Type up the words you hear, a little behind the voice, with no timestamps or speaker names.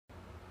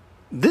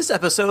This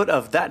episode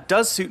of That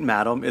Does Suit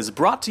Madam is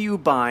brought to you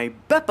by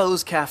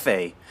Beppo's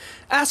Cafe.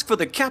 Ask for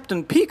the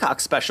Captain Peacock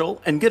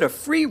special and get a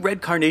free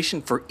red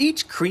carnation for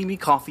each creamy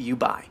coffee you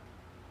buy.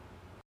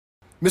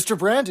 Mr.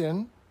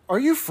 Brandon, are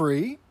you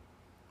free?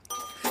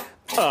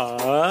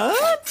 I'm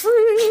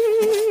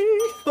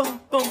free.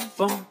 Bum, bum,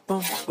 bum,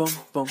 bum, bum,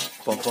 bum,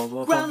 bum,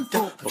 bum, Ground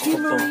floor,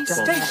 perfumery,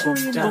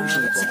 stationery and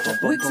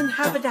monuments, wigs and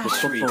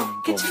haberdashery,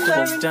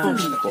 kitchenware and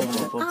furniture.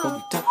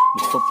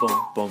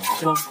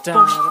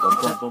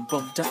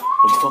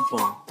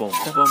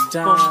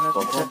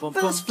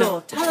 First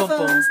floor,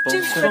 telephones,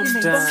 gyms,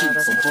 ready-made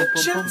suits,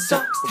 shirts,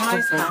 socks,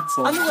 ties, hats,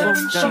 underwear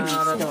and shoes.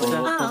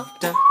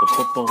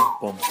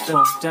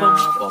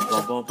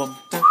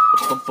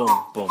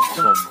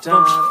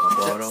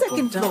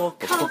 Second floor,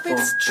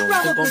 carpets,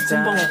 travel goods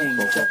and bedding,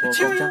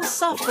 materials,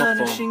 soft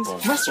furnishings,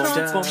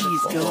 restaurants,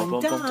 fees going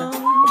down.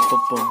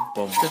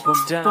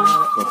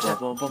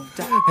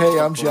 Hey,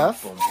 I'm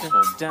Jeff.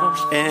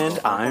 And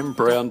I'm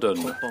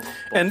Brandon.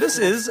 And this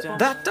is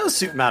That Does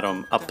Suit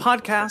Madam, a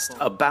podcast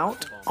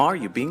about Are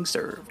You Being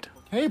Served?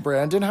 Hey,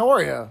 Brandon, how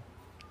are you?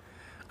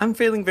 I'm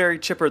feeling very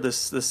chipper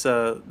this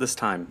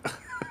time.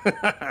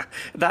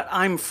 That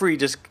I'm free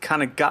just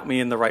kind of got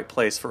me in the right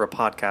place for a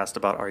podcast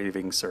about Are You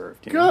Being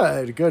Served? You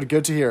know?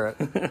 Good to hear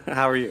it.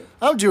 How are you?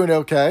 I'm doing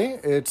okay.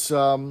 It's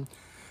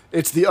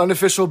the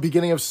unofficial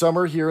beginning of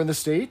summer here in the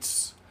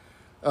States.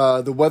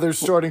 The weather's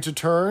starting to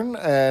turn,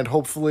 and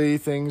hopefully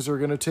things are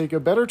going to take a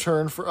better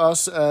turn for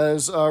us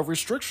as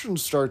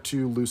restrictions start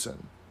to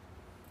loosen.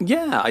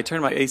 Yeah, I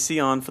turned my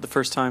AC on for the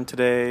first time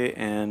today,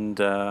 and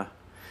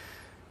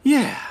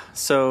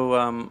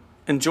so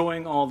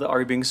enjoying all the Are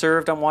You Being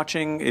Served I'm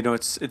watching. You know,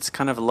 it's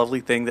kind of a lovely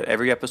thing that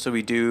every episode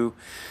we do,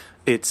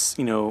 it's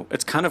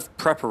kind of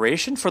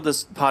preparation for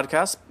this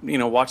podcast,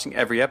 watching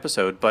every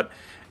episode, but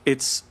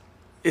it's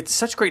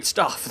such great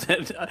stuff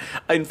that,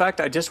 in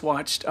fact, I just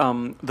watched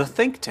The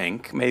Think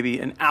Tank maybe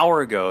an hour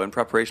ago in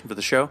preparation for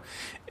the show,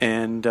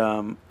 and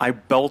I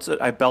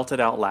belted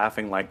out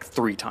laughing like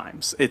 3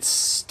 times. It's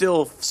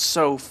still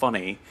so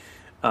funny,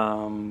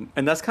 and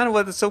that's kind of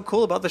what is so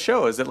cool about the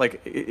show is that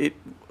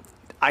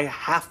I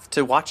have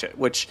to watch it,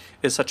 which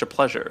is such a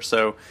pleasure.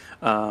 So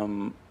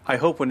I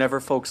hope whenever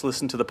folks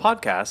listen to the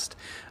podcast,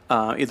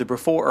 either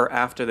before or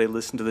after they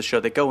listen to the show,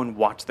 they go and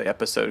watch the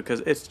episode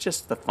because it's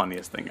just the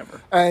funniest thing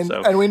ever.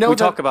 And we know we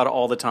talk about it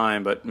all the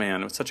time, but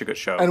man, it's such a good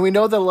show. And we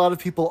know that a lot of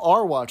people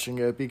are watching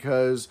it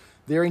because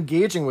they're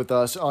engaging with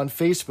us on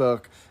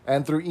Facebook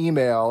and through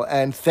email.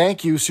 And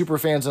thank you, super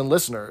fans and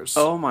listeners.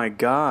 Oh my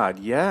God,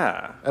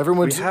 yeah.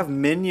 We have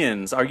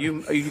minions. Are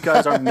you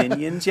guys our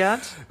minions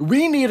yet?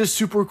 We need a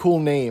super cool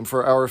name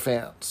for our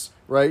fans,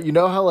 right? You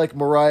know how like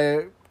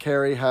Mariah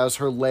Carey has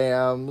her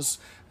lambs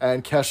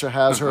and Kesha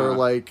has her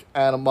like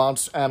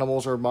animals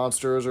or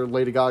monsters or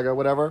Lady Gaga,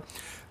 whatever.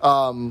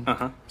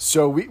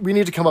 So we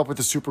need to come up with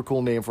a super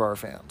cool name for our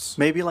fans.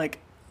 Maybe like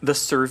the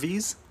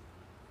Cervies?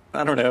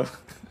 I don't know.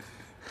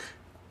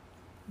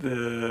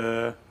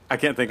 I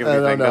can't think of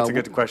anything. That's a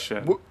good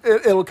question.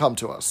 It'll come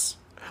to us.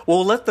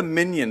 Well, let the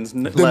minions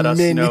let us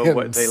know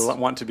what they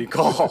want to be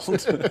called.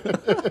 So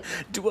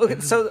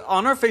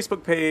on our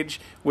Facebook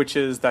page, which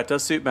is That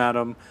Does Suit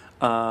Madam,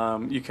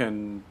 you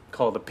can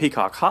call the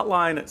Peacock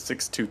hotline at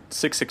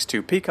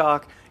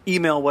 662-PEACOCK,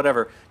 email,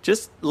 whatever.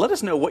 Just let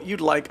us know what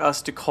you'd like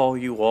us to call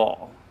you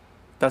all.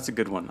 That's a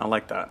good one. I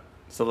like that.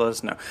 So let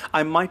us know.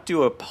 I might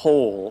do a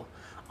poll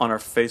on our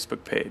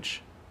Facebook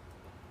page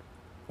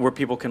where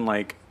people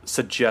can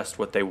suggest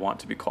what they want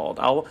to be called.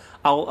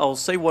 I'll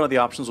say one of the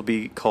options will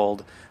be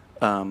called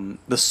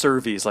the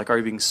Servies. Like, are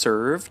you being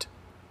served?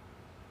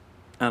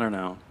 I don't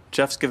know.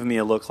 Jeff's giving me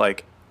a look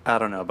like, I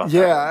don't know about that.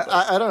 Yeah,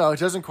 I don't know. It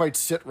doesn't quite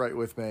sit right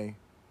with me.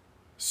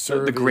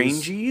 The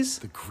Grangies?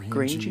 The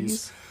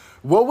Grangies.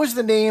 What was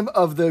the name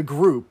of the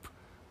group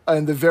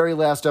in the very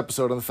last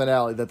episode on the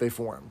finale that they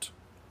formed?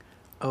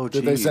 Oh,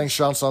 geez. That they sang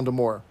Chanson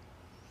d'Amour.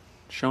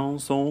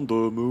 Chanson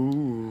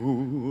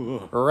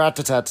d'amour.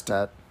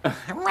 Rat-a-tat-tat.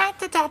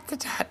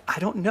 Rat-a-tat-tat. I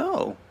don't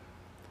know.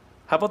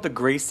 How about the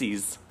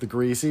Gracies? The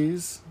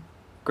Gracies?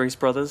 Grace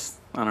Brothers?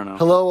 I don't know.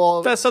 Hello,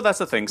 all. That's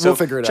the thing. So we'll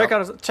figure it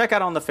out. Check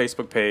out on the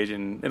Facebook page,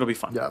 and it'll be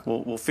fun. Yeah.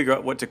 We'll figure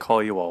out what to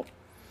call you all.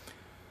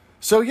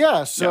 So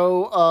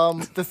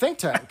the Think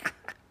Tank.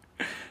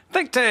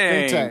 Think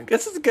Tank.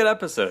 This is a good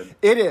episode.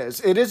 It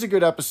is. It is a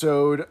good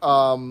episode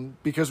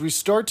because we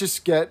start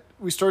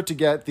to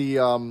get the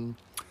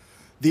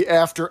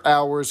after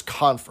hours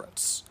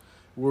conference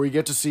where we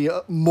get to see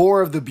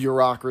more of the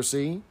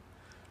bureaucracy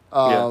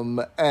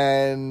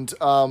and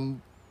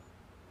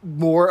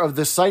more of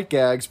the sight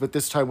gags, but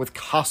this time with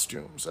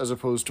costumes as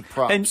opposed to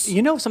props. And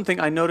you know something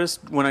I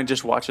noticed when I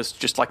just watched this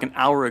just like an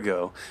hour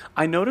ago?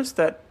 I noticed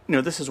that,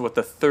 this is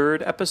the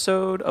 3rd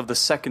episode of the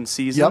 2nd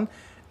season. Yep.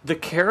 The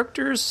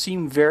characters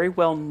seem very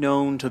well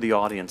known to the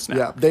audience now.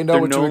 Yeah, they know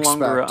what to expect. They're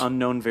no longer an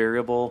unknown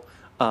variable.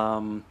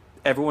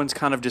 Everyone's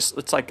kind of just,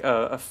 it's like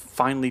a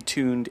finely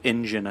tuned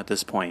engine at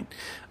this point.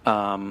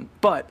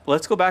 But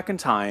let's go back in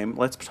time.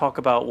 Let's talk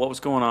about what was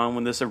going on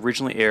when this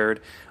originally aired.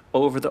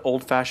 over the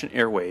old-fashioned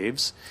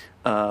airwaves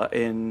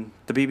in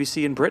the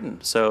BBC in Britain.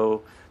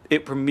 So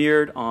it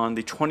premiered on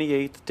the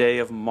 28th day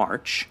of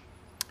March,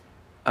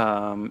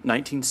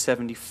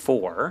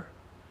 1974.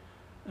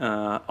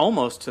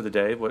 Almost to the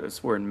day.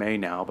 We're in May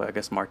now, but I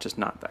guess March is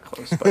not that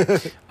close.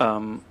 But,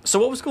 so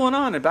what was going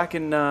on back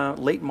in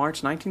late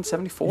March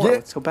 1974? Yeah,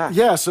 Let's go back.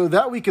 Yeah, so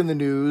that week in the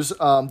news,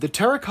 the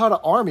Terracotta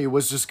Army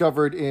was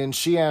discovered in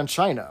Xi'an,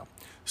 China.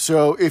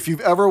 So if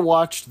you've ever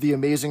watched The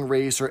Amazing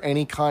Race or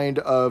any kind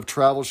of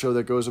travel show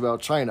that goes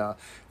about China,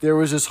 there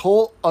was this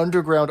whole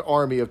underground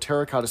army of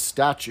terracotta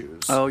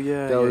statues. Oh,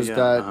 yeah,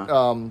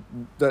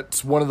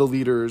 that's one of the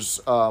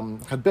leaders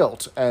had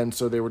built. And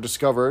so they were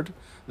discovered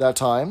that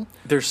time.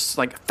 There's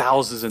like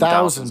thousands and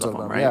thousands of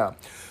them, right?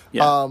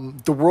 Yeah.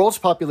 The world's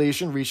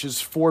population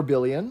reaches 4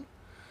 billion.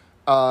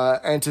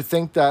 And to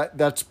think that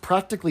that's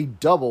practically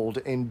doubled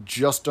in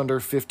just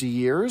under 50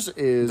 years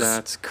is...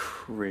 That's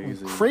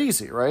crazy.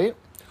 Crazy, right?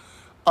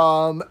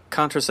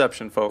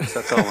 Contraception, folks.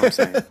 That's all I'm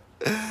saying.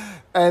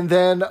 And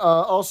then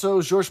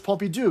also Georges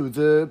Pompidou,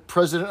 the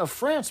president of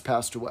France,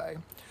 passed away.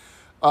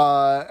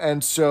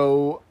 And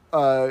so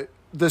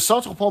the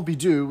Centre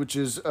Pompidou, which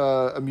is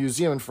a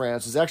museum in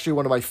France, is actually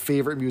one of my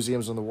favorite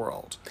museums in the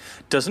world.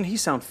 Doesn't he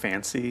sound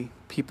fancy,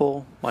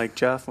 people like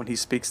Jeff, when he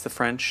speaks the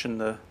French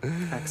and the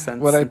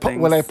accents? When I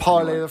things?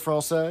 parle le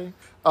français.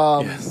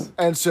 Yes.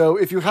 And so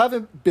if you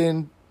haven't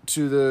been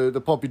to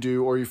the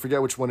Pompidou, or you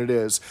forget which one it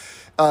is,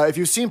 if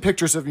you've seen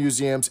pictures of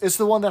museums, it's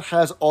the one that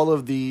has all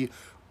of the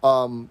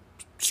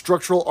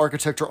structural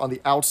architecture on the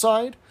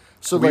outside.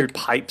 So weird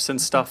pipes and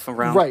stuff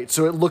around. Right,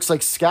 so it looks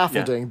like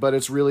scaffolding, but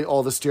it's really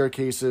all the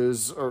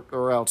staircases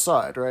are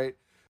outside, right?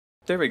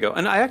 There we go.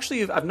 And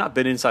I've not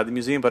been inside the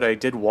museum, but I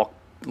did walk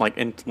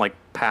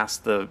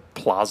past the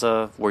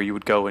plaza where you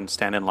would go and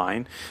stand in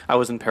line. I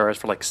was in Paris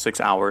for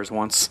 6 hours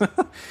once,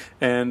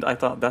 and I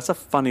thought that's a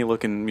funny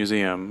looking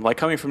museum. Like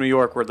coming from New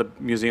York, where the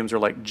museums are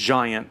like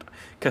giant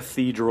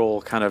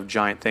cathedral kind of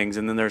giant things,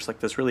 and then there's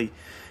this really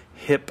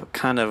hip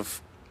kind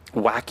of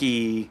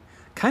wacky,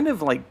 kind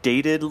of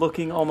dated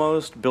looking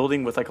almost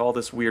building with all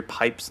this weird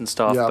pipes and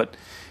stuff. Yeah. But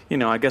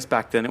I guess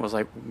back then it was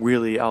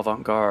really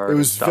avant-garde. It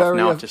was stuff. very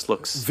now it just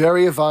looks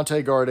very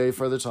avant-garde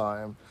for the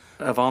time.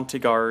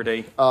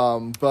 Avant-garde.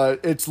 But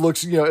it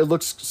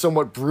looks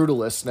somewhat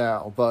brutalist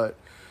now. But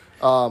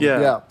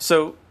yeah.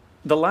 So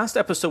the last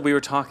episode we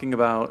were talking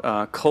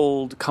about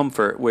Cold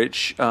Comfort,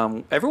 which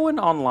everyone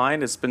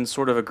online has been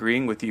sort of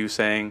agreeing with you,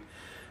 saying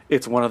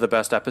it's one of the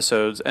best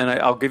episodes. And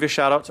I'll give a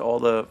shout out to all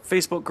the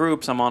Facebook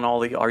groups. I'm on all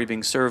the Are You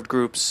Being Served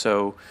groups.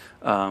 So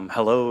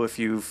hello if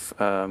you've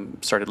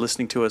started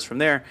listening to us from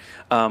there.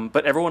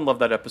 But everyone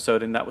loved that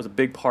episode, and that was a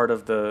big part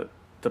of the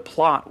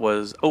plot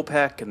was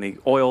OPEC and the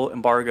oil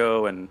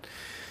embargo and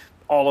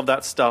all of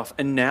that stuff.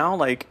 And now,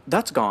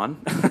 that's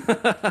gone.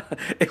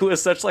 It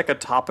was such a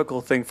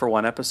topical thing for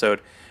one episode.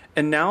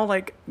 And now,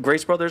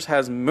 Grace Brothers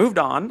has moved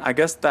on. I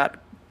guess that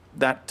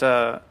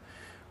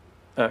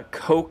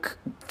coke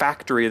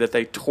factory that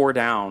they tore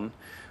down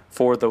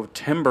for the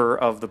timber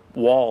of the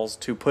walls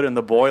to put in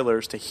the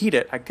boilers to heat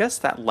it, I guess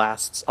that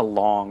lasts a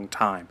long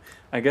time.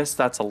 I guess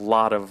that's a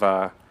lot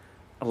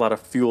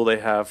of fuel they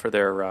have for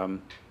their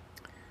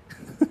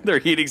their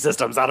heating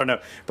systems. I don't know,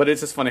 but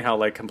it's just funny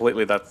how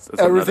completely that's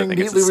everything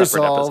neatly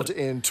resolved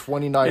in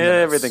 29 minutes.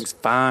 Everything's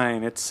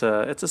fine. It's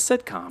a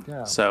sitcom.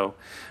 Yeah. So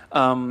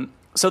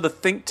the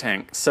think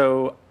tank.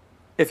 So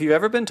if you've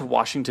ever been to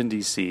Washington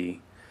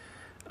D.C.,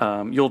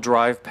 you'll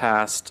drive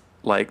past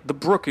the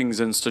Brookings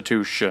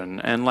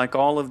Institution and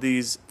all of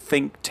these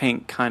think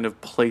tank kind of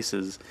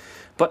places.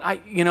 But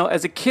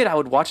as a kid, I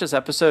would watch this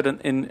episode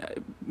and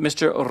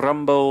Mr.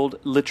 Rumbold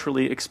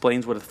literally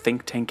explains what a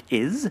think tank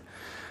is.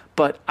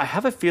 But I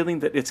have a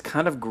feeling that it's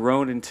kind of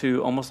grown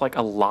into almost like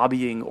a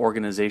lobbying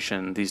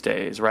organization these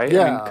days, right?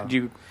 Yeah. I mean, could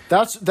you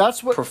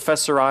that's what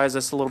professorize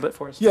this a little bit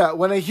for us? Yeah,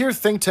 when I hear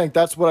think tank,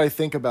 that's what I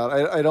think about.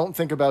 I don't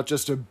think about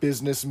just a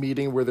business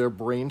meeting where they're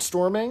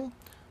brainstorming.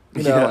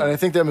 And I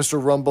think that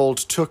Mr.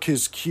 Rumbold took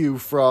his cue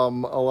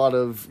from a lot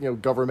of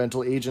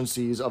governmental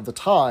agencies of the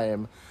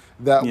time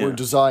that were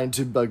designed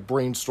to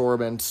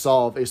brainstorm and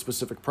solve a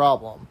specific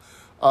problem.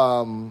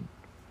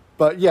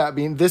 But yeah, I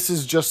mean, this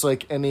is just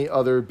like any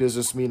other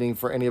business meeting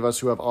for any of us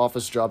who have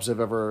office jobs have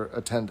ever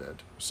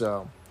attended.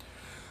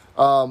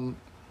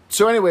 So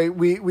anyway,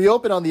 we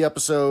open on the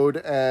episode,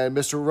 and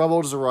Mr.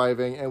 Rumbold is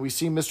arriving, and we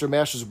see Mr.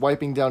 Mash is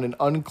wiping down an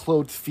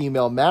unclothed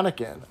female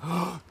mannequin.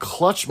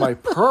 Clutch my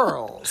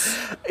pearls.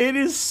 It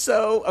is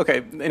so...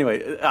 Okay,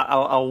 anyway,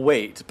 I'll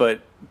wait,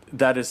 but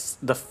that is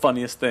the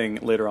funniest thing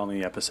later on in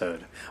the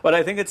episode. But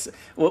I think it's...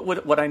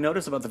 What I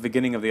noticed about the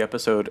beginning of the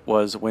episode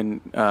was when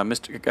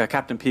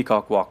Captain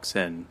Peacock walks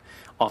in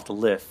off the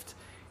lift,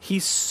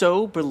 he's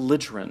so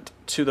belligerent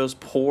to those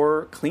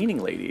poor cleaning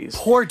ladies.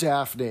 Poor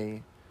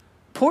Daphne.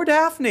 Poor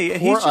Daphne. Poor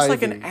He's just Ivy.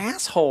 like an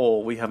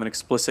asshole. We have an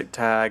explicit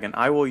tag, and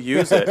I will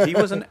use it. He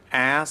was an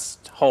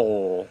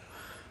asshole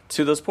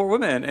to those poor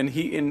women.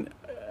 And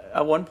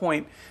at one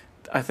point,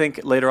 I think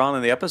later on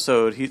in the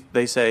episode,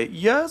 they say,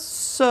 "Yes,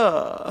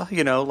 sir,"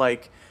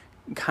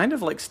 kind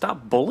of like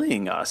stop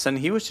bullying us, and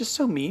he was just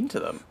so mean to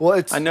them. Well,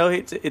 it's I know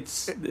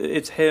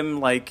it's him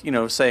like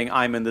saying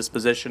I'm in this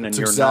position and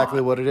you're exactly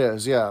not. what it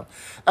is. Yeah,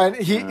 and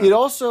it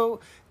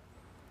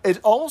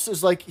almost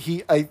is like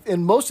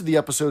in most of the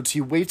episodes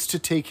he waits to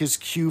take his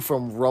cue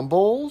from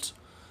Rumbold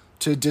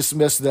to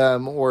dismiss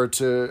them or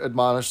to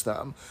admonish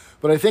them,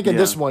 but I think in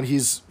this one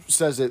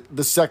says it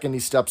the second he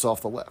steps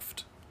off the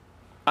lift.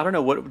 I don't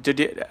know what did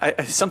you.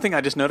 Something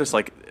I just noticed.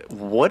 Like,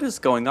 what is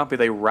going on?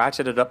 They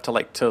ratcheted up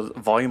to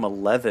volume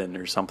 11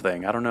 or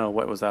something. I don't know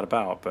what was that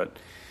about, but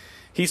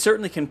he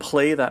certainly can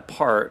play that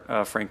part.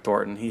 Frank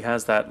Thornton. He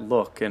has that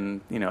look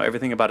and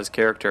everything about his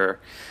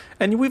character.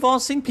 And we've all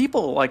seen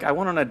people like I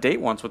went on a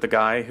date once with a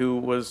guy who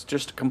was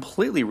just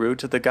completely rude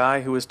to the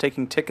guy who was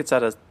taking tickets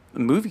at a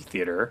movie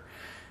theater,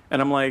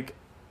 and I'm like,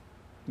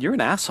 "You're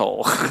an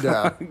asshole.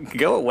 Yeah.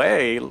 Go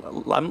away.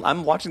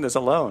 I'm watching this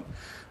alone."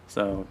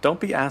 So don't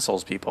be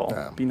assholes, people.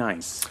 Yeah. Be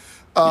nice.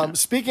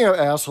 Speaking of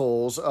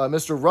assholes,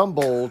 Mr.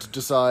 Rumbold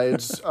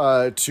decides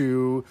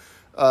to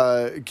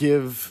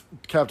give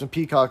Captain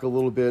Peacock a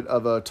little bit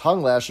of a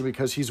tongue lashing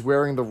because he's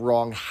wearing the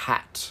wrong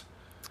hat.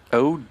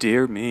 Oh,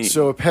 dear me.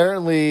 So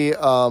apparently,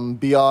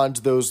 beyond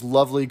those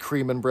lovely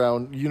cream and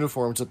brown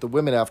uniforms that the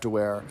women have to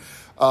wear,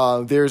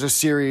 there's a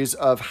series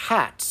of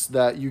hats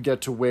that you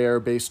get to wear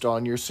based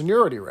on your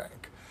seniority rank.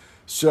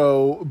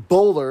 So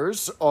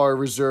bowlers are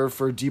reserved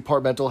for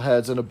departmental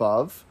heads and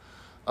above.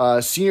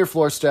 Senior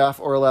floor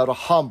staff are allowed a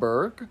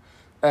Homburg,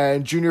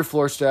 and junior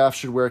floor staff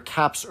should wear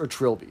caps or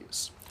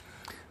trilbies.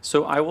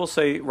 So I will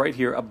say right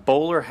here, a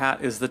bowler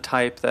hat is the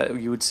type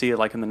that you would see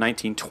like in the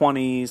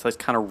 1920s, like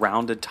kind of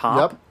rounded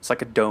top. Yep. It's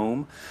like a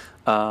dome.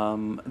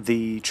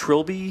 The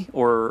trilby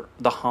or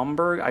the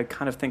Homburg, I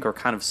kind of think are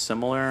kind of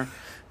similar.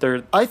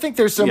 I think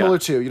they're similar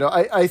too.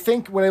 I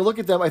think when I look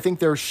at them, I think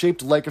they're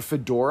shaped like a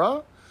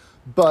fedora.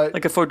 But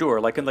like a fedora,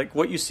 like in like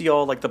what you see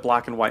all like the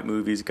black and white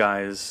movies,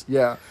 guys.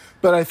 Yeah,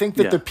 but I think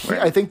that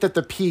right. I think that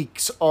the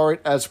peaks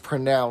aren't as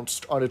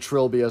pronounced on a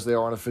trilby as they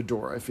are on a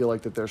fedora. I feel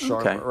like that they're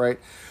sharper, right?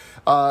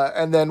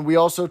 And then we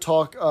also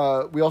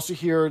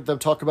hear them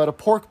talk about a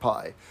pork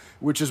pie,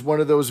 which is one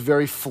of those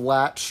very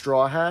flat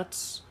straw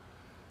hats.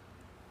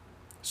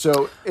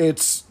 So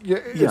it's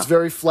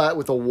very flat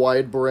with a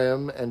wide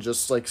brim and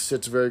just like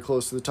sits very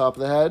close to the top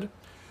of the head.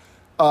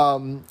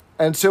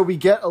 And so we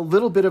get a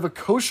little bit of a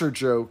kosher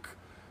joke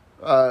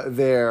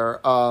there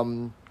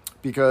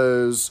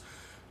because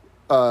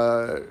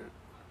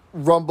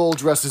Rumble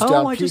dresses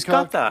down I Peacock. just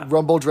got that.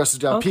 Rumble dresses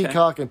down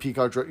Peacock, and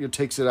Peacock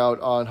takes it out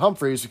on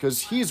Humphreys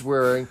because he's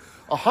wearing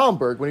a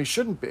Homburg when he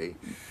shouldn't be.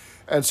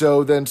 And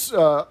so then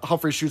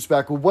Humphrey shoots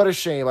back, well, what a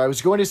shame. I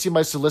was going to see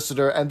my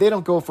solicitor, and they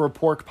don't go for a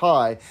pork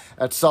pie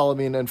at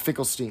Solomon and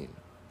Finkelstein.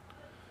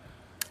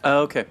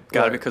 Oh, okay,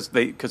 got it.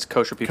 Because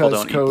kosher people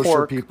don't eat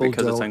pork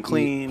because it's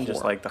unclean,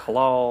 just like the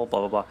halal, blah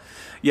blah blah.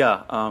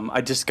 Yeah,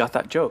 I just got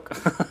that joke.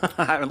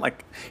 I haven't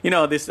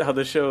how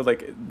the show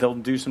they'll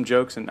do some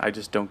jokes and I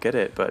just don't get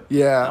it, but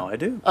now I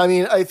do. I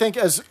mean, I think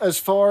as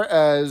far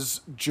as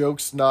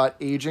jokes not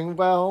aging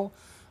well,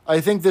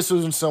 I think this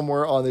was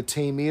somewhere on the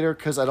tame meter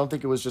because I don't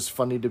think it was just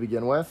funny to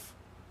begin with.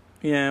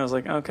 Yeah, I was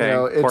like,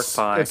 okay, pork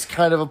pie. It's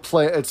kind of a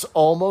play. It's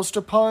almost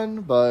a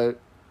pun, but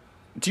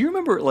do you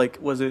remember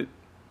was it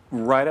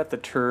right at the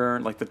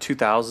turn, like the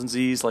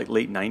 2000s, like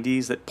late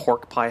 90s, that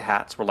pork pie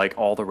hats were like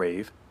all the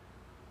rave?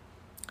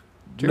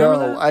 Do you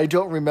remember that? I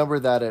don't remember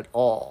that at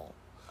all.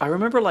 I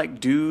remember like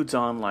dudes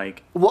on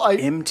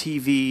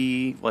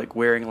MTV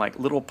wearing like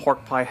little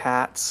pork pie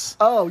hats.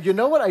 Oh, you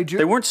know what I do?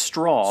 They weren't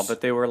straw,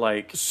 but they were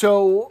like.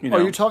 So,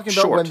 are you talking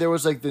about short. when there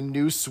was like the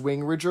new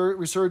swing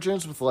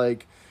resurgence with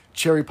like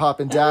Cherry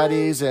Poppin'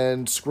 Daddies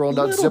and Squirrel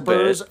Nut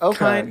Zippers? Bit.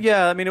 Okay.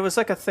 Yeah, I mean, it was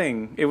like a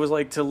thing. It was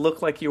like to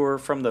look like you were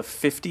from the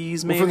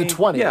 50s, maybe? Well, from the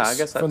 20s. Yeah, I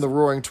guess that's... From the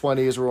Roaring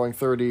 20s, Roaring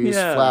 30s,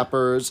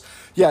 flappers.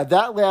 Yeah,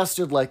 that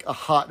lasted like a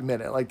hot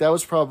minute. Like, that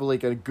was probably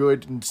like a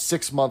good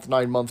 6-month,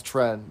 9-month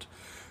trend.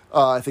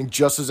 I think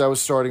just as I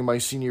was starting my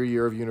senior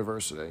year of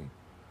university.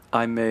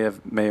 I may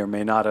or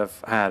may not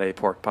have had a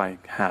pork pie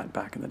hat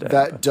back in the day.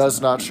 That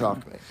does not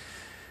shock me.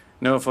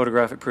 No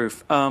photographic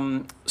proof.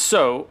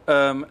 So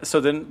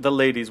then the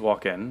ladies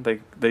walk in. They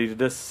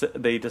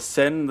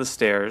descend the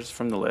stairs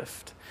from the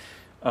lift.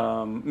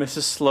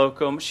 Mrs.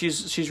 Slocum,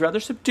 she's rather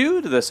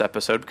subdued this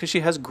episode because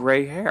she has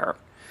gray hair.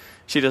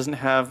 She doesn't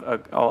have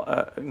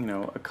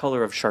a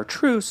color of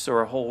chartreuse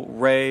or a whole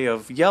ray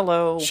of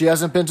yellow. She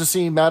hasn't been to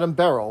see Madame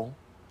Beryl.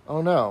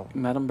 Oh no,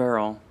 Madame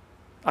Beryl.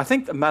 I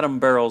think Madame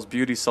Beryl's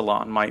beauty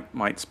salon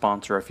might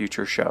sponsor a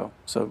future show.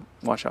 So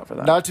watch out for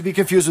that. Not to be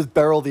confused with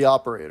Beryl the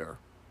operator.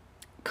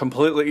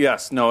 Completely,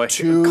 yes. No,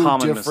 two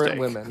common different mistake.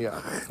 women. Yeah.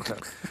 Okay.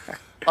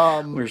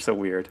 We're so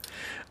weird.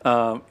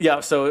 So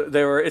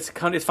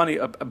it's funny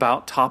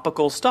about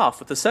topical stuff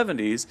with the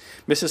 70s.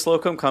 Mrs.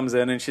 Slocum comes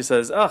in and she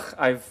says,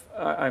 "Ugh,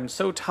 I'm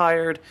so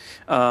tired.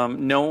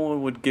 No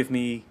one would give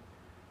me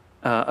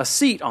a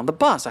seat on the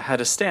bus. I had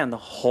to stand the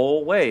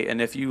whole way. And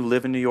if you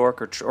live in New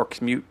York or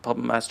commute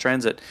public mass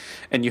transit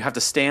and you have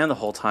to stand the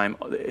whole time,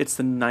 it's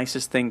the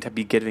nicest thing to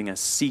be getting a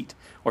seat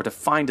or to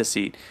find a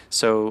seat.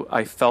 So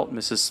I felt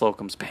Mrs.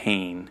 Slocum's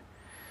pain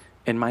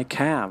in my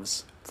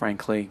calves,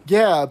 frankly.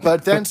 Yeah,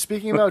 but then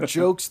speaking about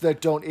jokes that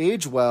don't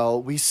age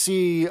well, we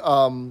see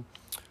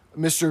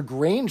Mr.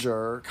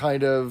 Granger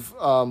kind of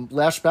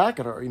lash back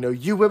at her. You know,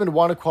 you women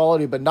want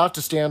equality, but not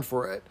to stand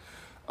for it.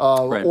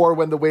 Right. Or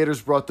when the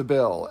waiters brought the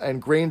bill.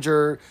 And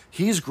Granger,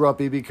 he's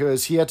grumpy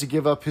because he had to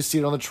give up his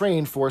seat on the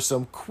train for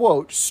some,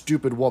 quote,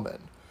 stupid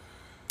woman.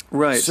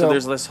 Right. So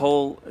there's this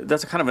whole,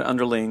 that's kind of an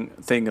underlying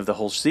thing of the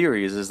whole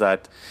series, is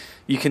that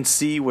you can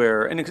see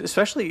where, and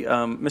especially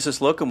Mrs.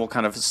 Slocum will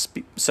kind of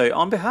say,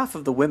 on behalf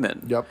of the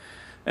women. Yep.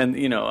 And,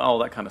 you know, all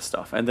that kind of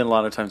stuff. And then a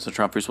lot of times the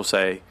Trumpers will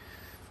say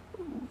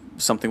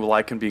something, well,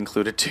 I can be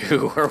included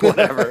too, or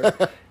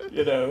whatever,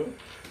 you know.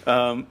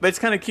 But it's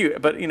kind of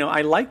cute. But, you know,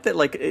 I like that,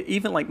 like,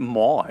 even like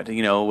Maude,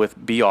 you know,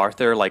 with B.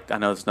 Arthur, like, I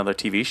know it's another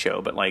TV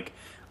show, but like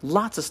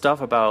lots of stuff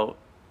about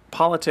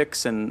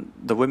politics and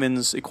the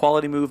women's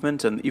equality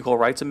movement and the Equal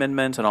Rights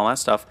Amendment and all that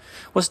stuff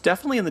was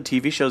definitely in the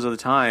TV shows of the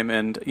time.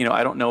 And, you know,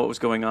 I don't know what was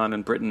going on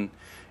in Britain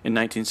in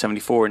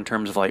 1974 in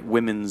terms of like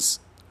women's,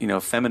 you know,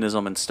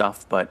 feminism and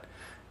stuff, but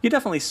you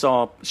definitely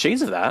saw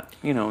shades of that,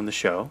 you know, in the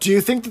show. Do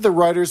you think that the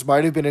writers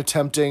might have been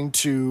attempting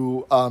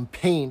to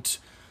paint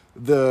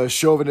the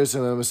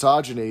chauvinism and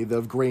misogyny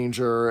of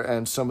Granger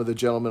and some of the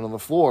gentlemen on the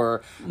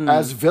floor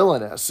as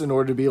villainous in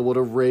order to be able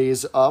to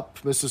raise up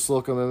Mrs.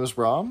 Slocum and Miss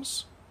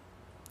Brahms?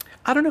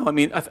 I don't know. I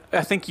mean,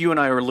 I think you and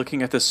I are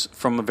looking at this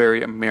from a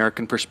very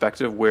American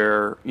perspective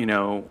where, you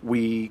know,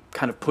 we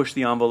kind of push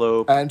the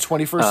envelope. And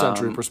 21st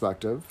century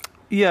perspective.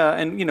 Yeah,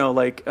 and, you know,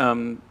 like,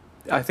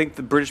 I think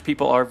the British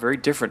people are very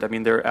different. I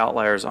mean, they're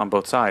outliers on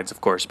both sides,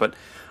 of course, but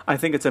I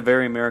think it's a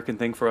very American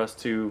thing for us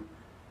to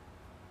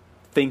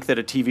think that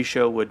a TV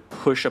show would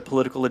push a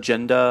political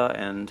agenda,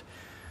 and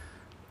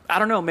I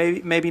don't know,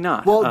 maybe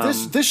not. Well,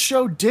 this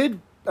show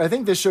did. I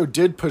think this show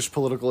did push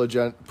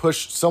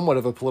somewhat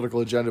of a political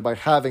agenda by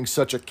having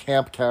such a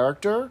camp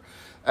character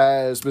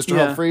as Mr.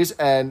 Humphreys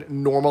and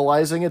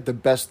normalizing it the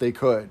best they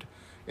could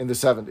in the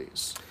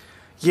 70s.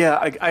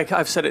 Yeah,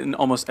 I've said it in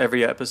almost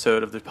every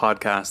episode of the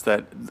podcast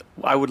that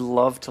I would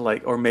love to,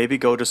 like, or maybe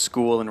go to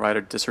school and write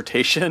a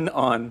dissertation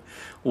on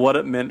what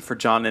it meant for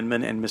John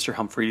Inman and Mr.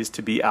 Humphreys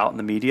to be out in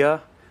the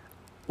media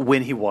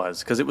when he was,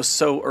 because it was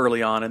so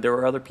early on and there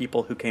were other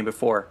people who came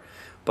before.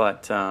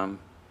 But,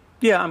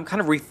 yeah, I'm kind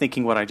of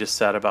rethinking what I just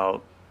said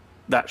about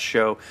that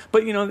show.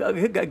 But, you know,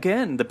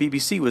 again, the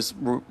BBC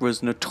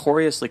was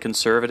notoriously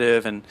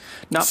conservative, and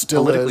not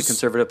still politically is.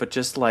 conservative, but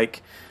just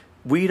like,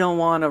 we don't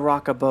want to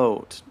rock a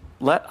boat.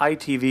 Let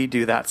ITV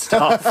do that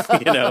stuff,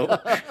 you know.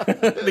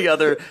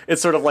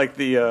 It's sort of like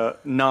the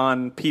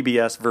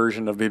non-PBS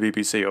version of the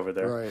BBC over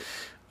there.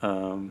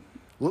 Right.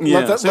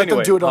 Let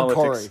them do it on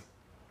Corrie.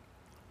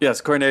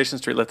 Yes, Coronation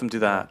Street. Let them do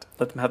that.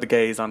 Let them have the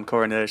gays on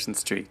Coronation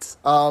Streets.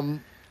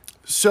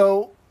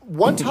 So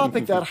one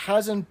topic that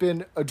hasn't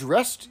been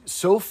addressed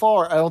so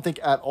far, I don't think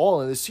at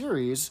all in the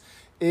series,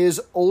 is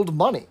old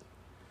money.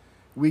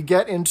 We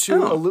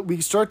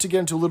start to get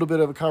into a little bit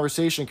of a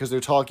conversation because they're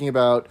talking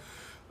about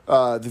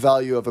the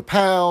value of a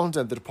pound,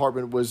 and the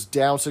department was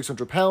down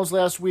 600 pounds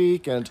last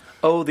week, and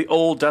the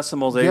old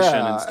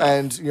decimalization and stuff.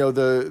 And you know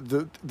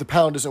the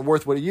pound isn't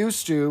worth what it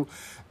used to.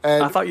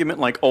 And I thought you meant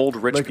like old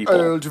rich like people.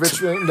 Old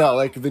rich, no,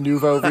 like the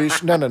nouveau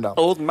riche. No.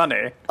 Old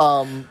money.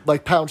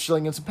 Like pound,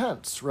 shilling, and some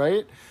pence,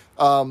 right?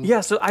 Yeah,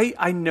 so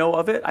I know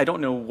of it. I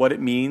don't know what it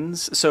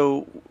means.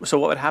 So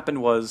what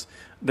happened was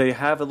they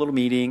have a little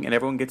meeting, and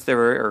everyone gets there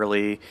very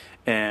early,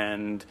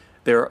 and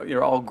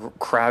you're all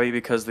crabby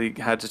because they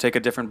had to take a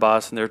different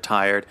bus and they're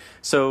tired.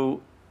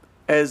 So,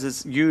 as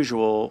is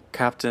usual,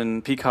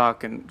 Captain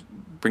Peacock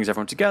brings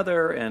everyone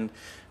together, and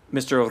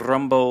Mr.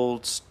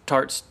 Rumbold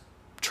starts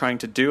trying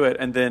to do it,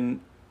 and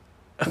then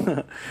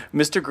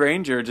Mr.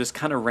 Granger just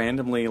kind of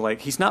randomly,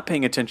 like, he's not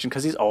paying attention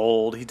because he's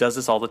old. He does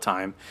this all the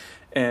time,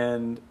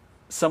 and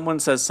someone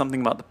says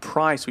something about the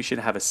price. We should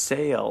have a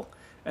sale,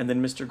 and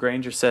then Mr.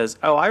 Granger says,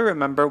 "Oh, I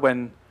remember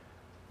when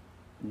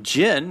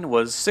gin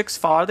was 6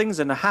 farthings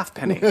and a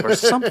halfpenny," or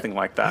something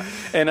like that.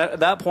 And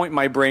at that point,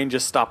 my brain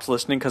just stops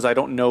listening because I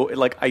don't know.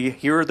 Like, I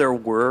hear their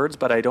words,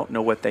 but I don't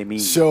know what they mean.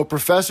 So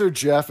Professor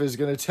Jeff is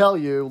going to tell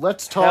you.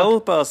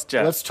 Help us,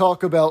 Jeff. Let's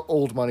talk about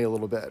old money a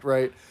little bit,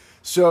 right?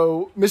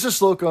 So Mrs.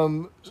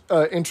 Slocum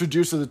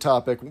introduces the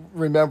topic,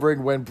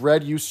 remembering when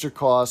bread used to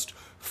cost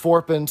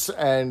 4 pence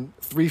and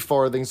 3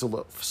 farthings a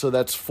loaf. So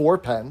that's 4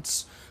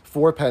 pence,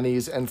 4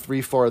 pennies, and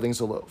 3 farthings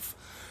a loaf.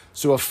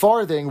 So a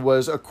farthing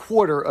was a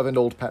quarter of an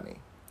old penny.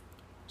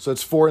 So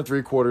it's 4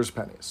 3/4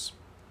 pennies.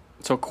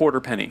 So a quarter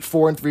penny.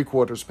 4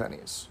 3/4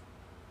 pennies.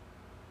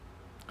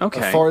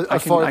 Okay. A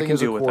farthing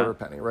is a quarter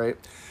penny, right?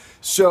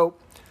 So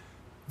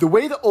the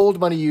way the old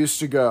money used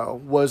to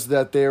go was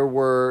that there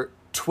were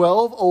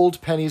 12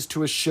 old pennies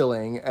to a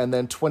shilling and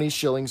then 20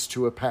 shillings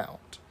to a pound.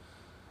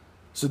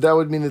 So that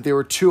would mean that there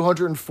were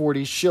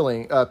 240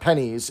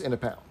 pennies in a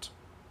pound.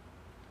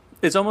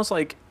 It's almost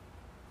like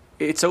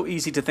it's so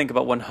easy to think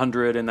about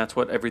 100, and that's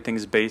what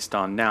everything's based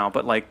on now.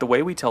 But like the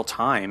way we tell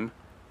time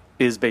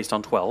is based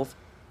on 12.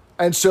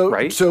 And so,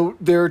 Right? so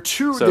there are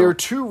two So- there are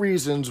two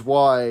reasons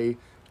why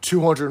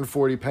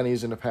 240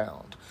 pennies in a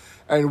pound,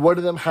 and one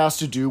of them has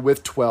to do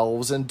with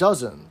 12s and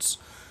dozens.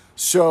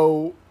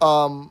 So,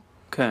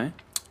 Okay.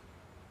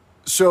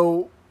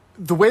 so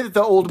the way that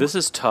the old This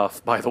is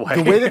tough, by the way.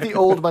 the way that the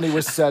old money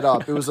was set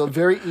up, it was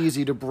very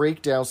easy to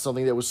break down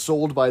something that was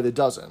sold by the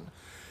dozen.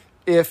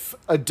 If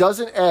a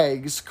dozen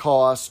eggs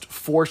cost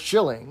 4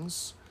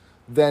 shillings,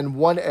 then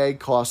one egg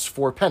costs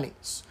 4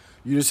 pennies.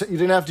 You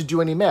didn't have to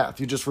do any math.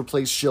 You just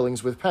replaced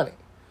shillings with penny,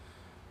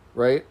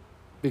 right?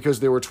 Because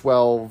there were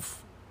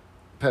 12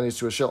 pennies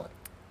to a shilling.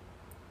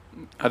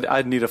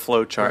 I'd need a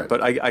flow chart, Right.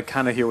 but I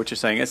kind of hear what you're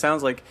saying. It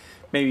sounds like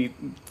maybe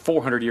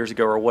 400 years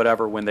ago or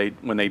whatever when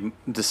they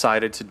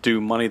decided to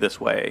do money this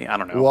way. I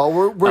don't know. Well,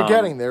 we're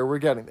getting there. We're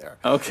getting there.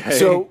 Okay.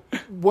 So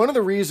one of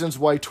the reasons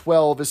why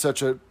 12 is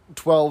such a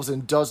 12s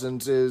and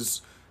dozens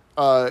is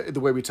the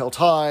way we tell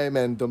time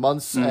and the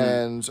months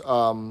and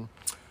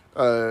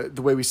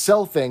the way we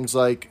sell things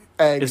like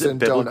eggs Is it and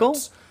biblical?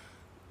 donuts.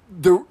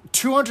 The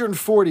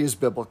 240 is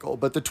biblical,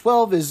 but the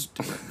 12 is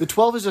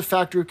a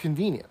factor of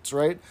convenience,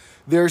 right?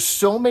 There's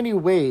so many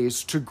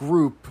ways to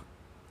group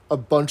a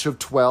bunch of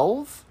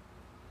 12,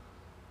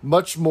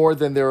 much more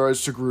than there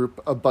is to group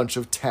a bunch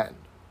of 10,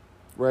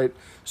 right?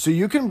 So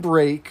you can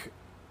break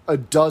a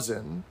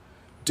dozen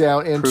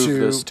down into... Prove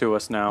this to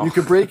us now. You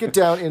could break it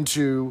down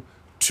into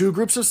 2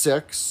 groups of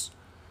 6,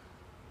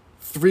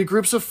 3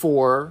 groups of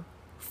 4,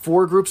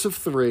 4 groups of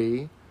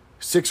 3,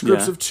 6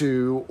 groups Yeah. of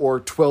 2, or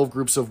 12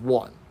 groups of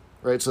 1,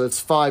 right? So that's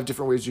 5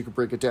 different ways you could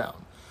break it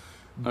down.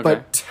 Okay.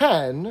 But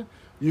 10,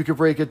 you could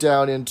break it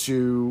down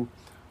into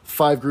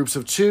 5 groups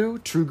of 2,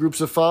 2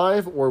 groups of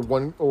 5,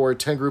 or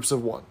 10 groups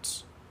of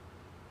 1s.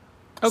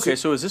 Okay,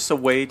 so is this a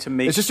way to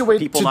make It's just a way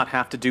people to- not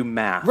have to do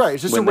math? Right,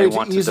 it's just a when way they to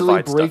want easily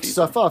divide break easily?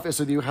 stuff up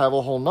so that you have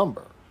a whole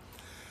number.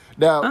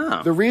 Now,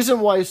 Oh. the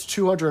reason why it's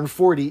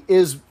 240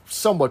 is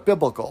somewhat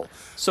biblical.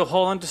 So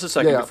hold on just a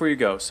second Yeah. before you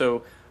go.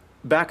 So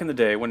back in the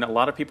day when a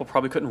lot of people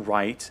probably couldn't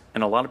write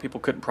and a lot of people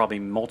couldn't probably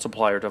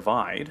multiply or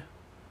divide,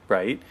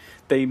 right?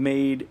 They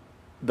made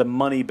the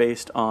money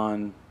based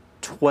on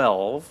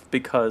 12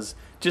 because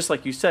just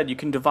like you said, you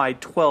can divide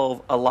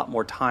 12 a lot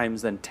more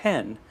times than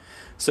 10.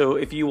 So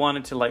if you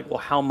wanted to like, well,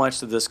 how much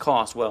did this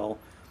cost? Well,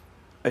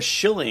 a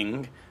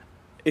shilling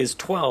is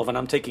 12 and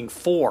I'm taking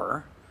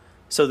 4.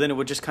 So then it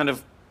would just kind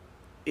of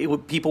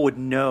people would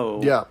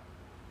know. Yeah.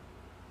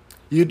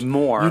 You'd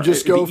More. You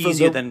just It'd go be from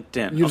easier the, than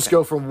 10. You just Okay.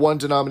 go from one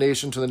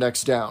denomination to the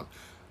next down.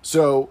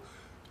 So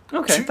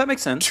Okay, that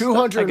makes sense. I get you.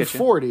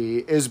 240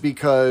 is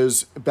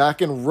because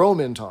back in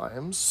Roman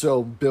times,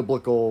 so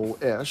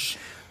biblical-ish,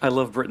 I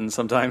love Britain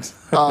sometimes.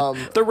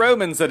 The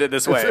Romans did it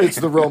this way. it's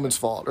the Romans'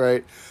 fault,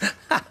 right?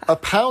 A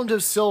pound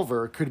of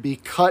silver could be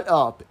cut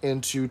up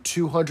into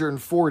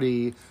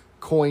 240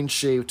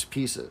 coin-shaped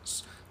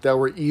pieces that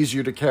were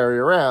easier to carry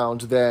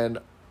around than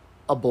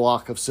a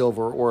block of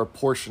silver or a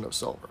portion of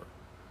silver.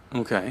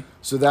 Okay.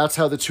 So that's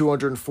how the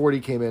 240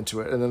 came into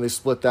it. And then they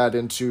split that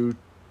into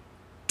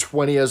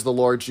 20 as the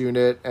large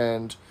unit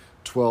and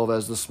 12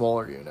 as the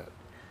smaller unit.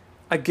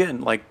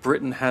 Again, like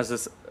Britain has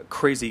this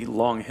crazy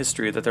long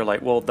history that they're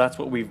like, well, that's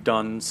what we've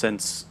done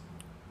since,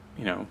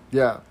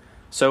 Yeah.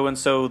 so and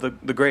so the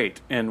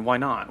great, and why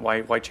not?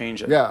 Why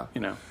change it? Yeah.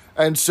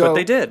 And so But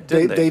they did,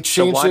 didn't they? They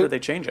changed So why it. did they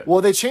change it? Well,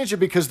 they changed it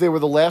because they were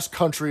the last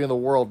country in the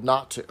world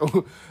not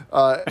to.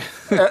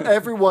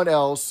 Everyone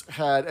else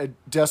had a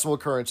decimal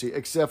currency,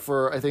 except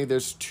for I think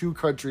there's 2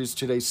 countries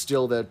today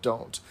still that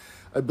don't.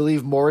 I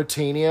believe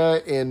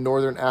Mauritania in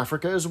northern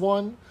Africa is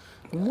one.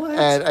 What?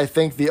 And I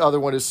think the other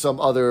one is some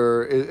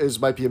other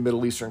might be a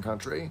Middle Eastern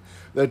country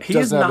that He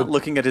is doesn't have not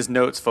looking at his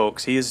notes,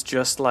 folks. He is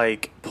just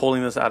like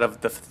pulling this out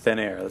of the thin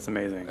air. That's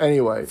amazing.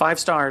 Anyway, 5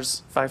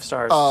 stars. 5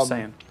 stars. Just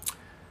saying.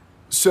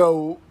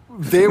 so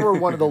they were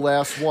one of the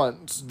last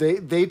ones.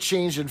 They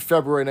changed in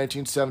February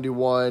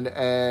 1971,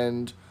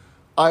 and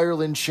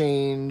Ireland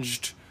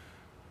changed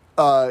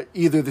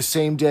either the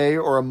same day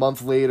or a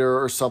month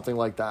later or something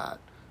like that.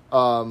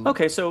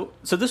 Okay, so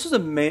this was a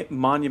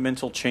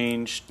monumental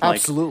change. Like,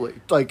 Absolutely,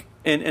 like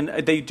and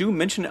they do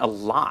mention it a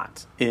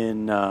lot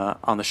in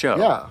on the show.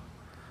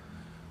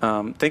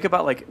 yeah. Think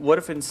about like what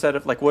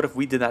if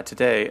we did that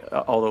today,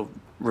 although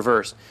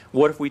reversed.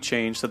 What if we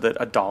changed so that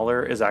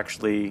 $1 is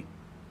actually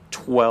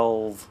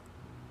 12,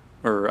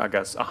 or I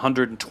guess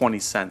 120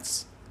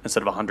 cents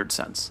instead of 100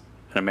 cents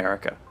in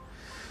America?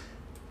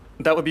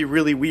 That would be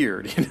really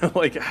weird,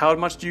 Like how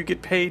much do you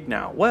get paid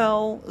now?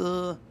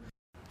 Well,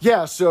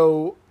 Yeah,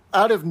 so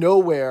out of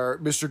nowhere,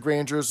 Mr.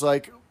 Granger's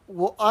like,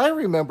 well, I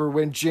remember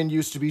when gin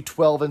used to be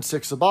 12 and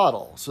 6 a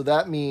bottle. So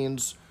that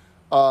means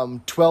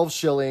 12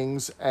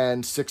 shillings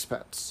and 6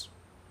 pence.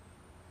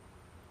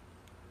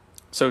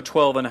 so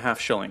 12 and a half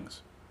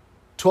shillings.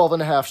 12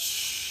 and a half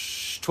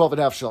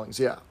shillings,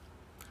 yeah.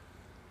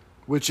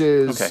 Which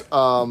is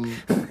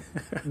Okay.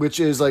 which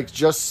is like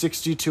just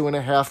 62 and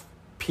a half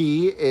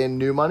p in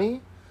new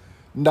money,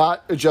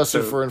 not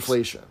adjusted So- for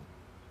inflation.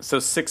 So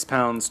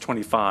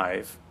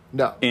 £6.25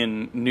 No.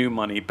 in new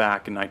money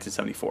back in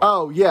 1974.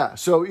 Oh, yeah.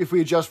 So if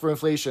we adjust for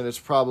inflation, it's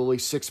probably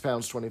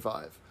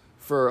 £6.25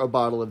 for a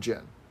bottle of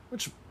gin,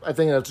 which I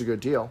think that's a good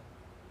deal.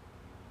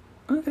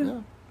 Okay.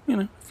 Yeah. You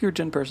know, if you're a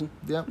gin person.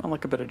 Yeah. I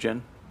like a bit of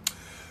gin.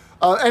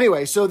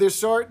 Anyway, so they're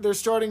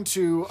starting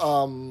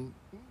to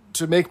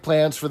make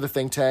plans for the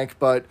think tank,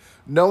 but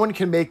no one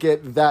can make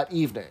it that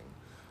evening.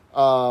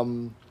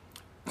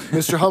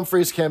 Mr.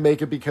 Humphreys can't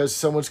make it because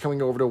someone's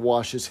coming over to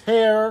wash his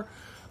hair.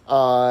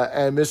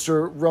 And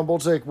Mr.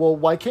 Rumble's like, well,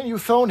 why can't you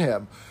phone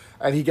him?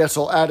 And he gets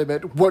all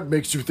adamant, what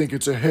makes you think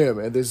it's a him?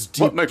 And this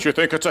What makes you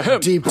think it's a him?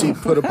 deep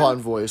put upon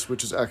voice,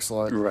 which is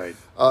excellent. Right.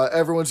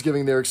 Everyone's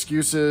giving their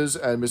excuses,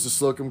 and Mrs.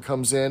 Slocum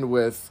comes in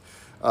with,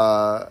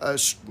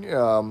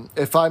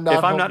 if I'm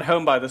not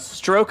home by the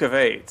stroke of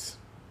 8,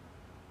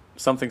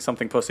 something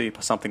pussy,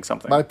 something.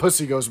 my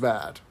pussy goes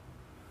mad.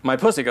 My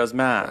pussy goes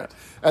mad.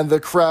 And the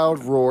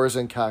crowd roars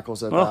and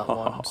cackles at that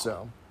one.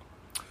 So,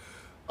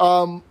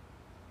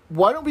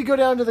 why don't we go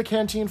down to the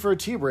canteen for a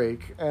tea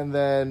break and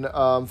then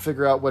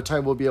figure out what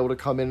time we'll be able to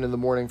come in the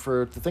morning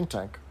for the think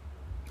tank?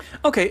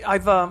 Okay,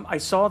 I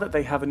saw that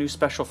they have a new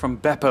special from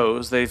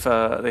Beppo's.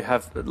 They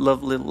have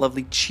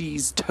lovely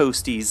cheese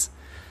toasties,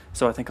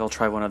 so I think I'll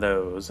try one of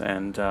those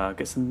and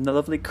get some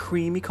lovely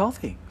creamy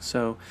coffee.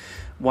 So,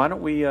 why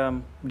don't we?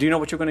 Do you know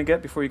what you're going to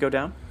get before you go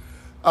down?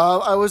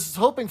 I was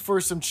hoping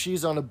for some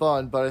cheese on a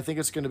bun, but I think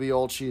it's going to be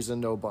all cheese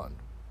and no bun.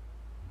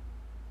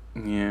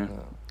 Yeah.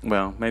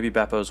 Well, maybe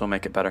Beppo's will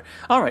make it better.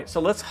 All right, so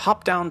let's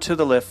hop down to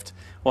the lift.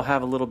 We'll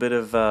have a little bit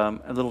of a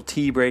little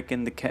tea break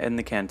in the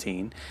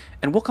canteen,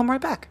 and we'll come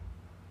right back.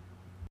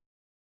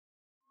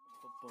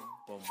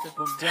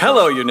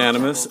 Hello,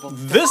 Unanimous.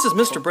 This is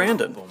Mr.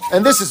 Brandon.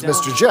 And this is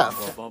Mr.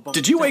 Jeff.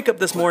 Did you wake up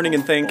this morning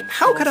and think,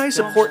 how could I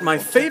support my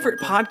favorite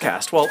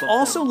podcast while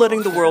also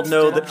letting the world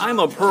know that I'm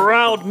a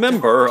proud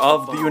member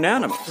of the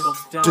Unanimous?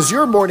 Does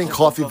your morning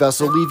coffee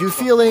vessel leave you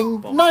feeling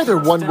neither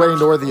one way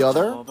nor the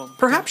other?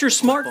 Perhaps your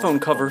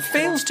smartphone cover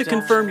fails to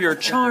confirm your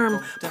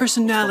charm,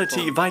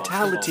 personality,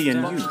 vitality,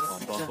 and youth.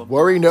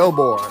 Worry no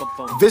more.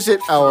 Visit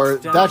our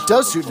That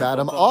Does Suit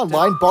Madam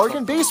online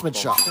bargain basement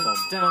shop.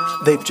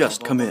 They've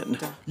just come in.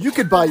 You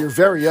could buy your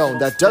very own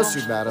That Does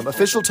Suit Madam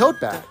official tote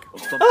bag.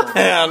 A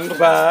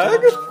handbag?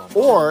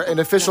 Or an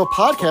official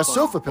podcast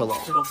sofa pillow.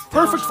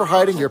 Perfect for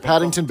hiding your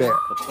Paddington Bear.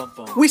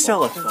 We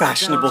sell a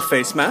fashionable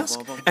face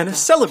mask and a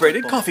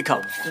celebrated coffee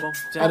cup.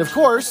 And of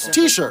course,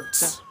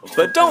 t-shirts.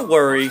 But don't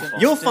worry,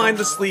 you'll find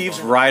the sleeves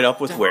right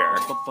up with wear.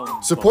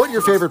 Support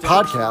your favorite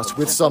podcast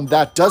with some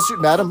That Does Suit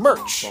Madam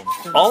merch.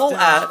 All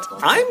at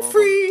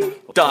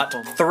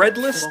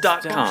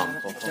imfree.threadless.com.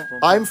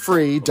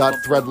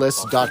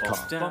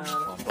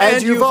 imfree.threadless.com.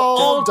 And you've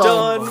all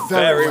done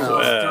very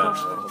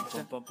well.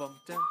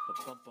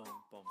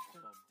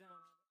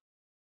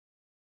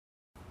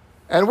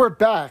 And we're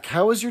back.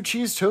 How is your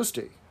cheese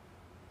toasty?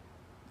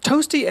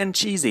 Toasty and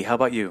cheesy. How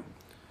about you?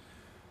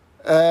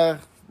 My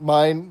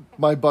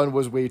bun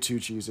was way too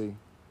cheesy.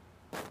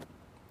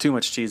 Too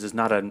much cheese is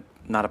not a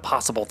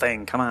possible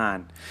thing. Come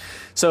on.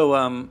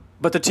 So,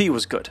 but the tea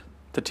was good.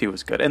 The tea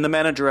was good. And the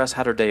manageress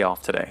had her day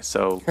off today,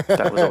 so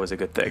that was always a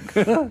good thing.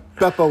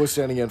 Beppo was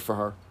standing in for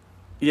her.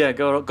 Yeah,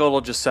 go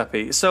old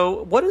Giuseppe.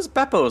 So, what is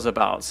Beppo's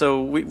about?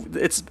 So,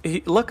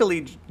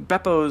 luckily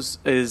Beppo's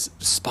is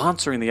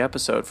sponsoring the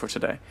episode for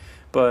today.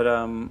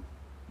 But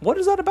what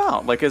is that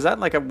about? Like, is that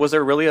was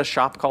there really a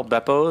shop called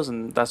Beppo's,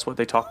 and that's what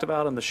they talked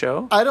about in the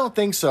show? I don't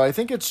think so. I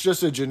think it's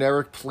just a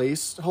generic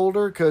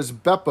placeholder because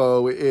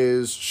Beppo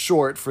is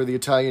short for the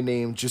Italian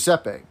name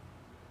Giuseppe,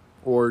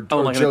 or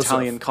like Joseph. an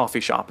Italian coffee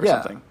shop or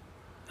something.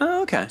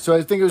 Oh, okay. So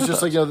I think it was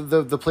just like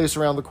the place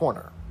around the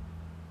corner.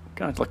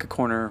 God, like a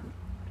corner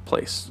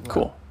place. Yeah.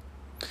 Cool.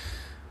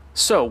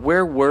 So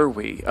where were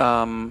we?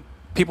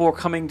 People were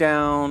coming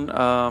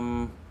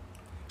down.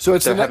 So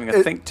they're having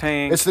a think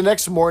tank. It's the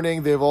next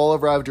morning. They've all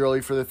arrived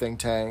early for the think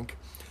tank.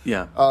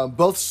 Yeah.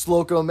 Both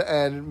Slocum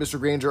and Mr.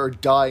 Granger are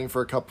dying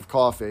for a cup of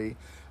coffee.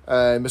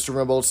 Mr.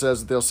 Rimbold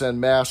says that they'll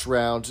send Mash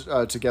round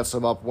to get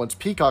some up once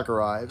Peacock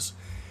arrives.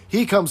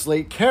 He comes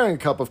late carrying a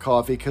cup of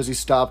coffee because he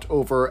stopped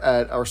over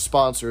at our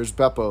sponsors,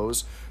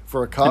 Beppo's,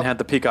 for a cup. And had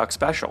the Peacock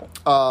special.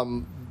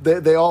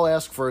 They all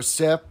ask for a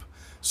sip.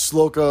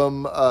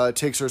 Slocum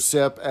takes her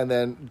sip and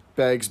then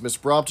begs Miss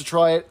Brom to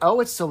try it. Oh,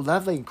 it's so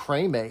lovely and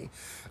creamy.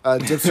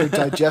 Dips her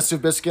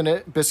digestive biscuit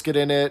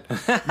in it.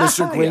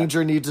 Mr.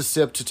 Granger needs a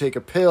sip to take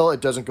a pill.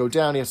 It doesn't go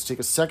down. He has to take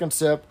a second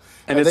sip.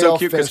 And it's so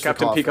cute because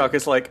Captain Peacock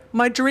is like,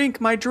 my drink,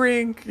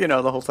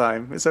 the whole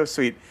time. It's so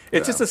sweet.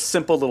 It's just a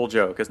simple little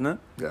joke, isn't it?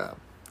 Yeah.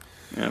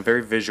 Yeah,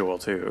 very visual,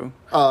 too.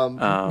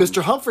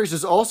 Mr. Humphreys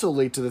is also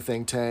late to the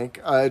think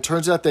tank. It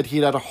turns out that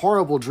he'd had a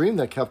horrible dream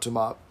that kept him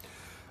up.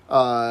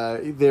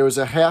 There was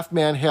a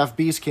half-man,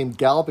 half-beast came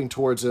galloping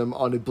towards him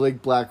on a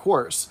big black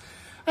horse.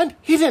 And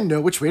he didn't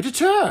know which way to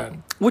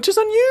turn. Which is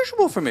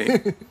unusual for me.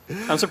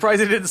 I'm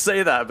surprised he didn't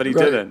say that, but he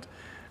didn't.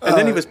 And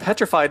then he was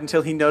petrified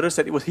until he noticed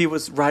that he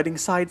was riding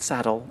side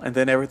saddle, and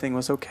then everything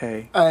was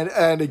okay.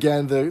 And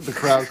again, the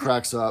crowd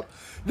cracks up.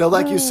 Now,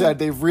 like you said,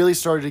 they've really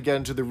started to get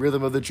into the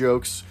rhythm of the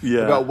jokes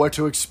about what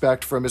to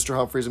expect from Mr.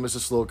 Humphries and Mrs.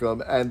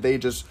 Slocum, and they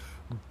just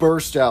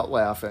burst out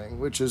laughing,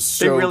 which is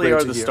so They really great are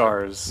to the hear.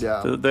 stars.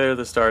 Yeah. They're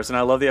the stars. And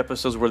I love the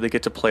episodes where they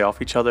get to play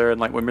off each other,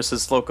 and like when Mrs.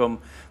 Slocum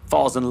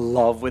falls in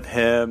love with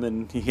him,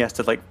 and he has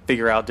to like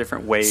figure out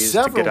different ways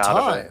to get out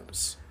of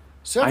it.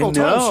 Several I times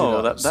know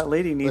she does. that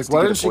lady needs to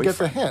why get didn't a she get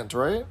the boyfriend. hint,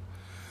 right?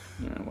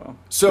 Yeah, well,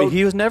 So-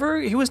 he was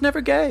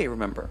never gay.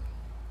 Remember?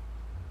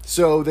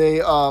 So they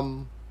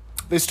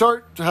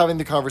start having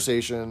the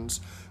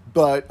conversations,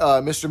 but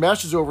Mr.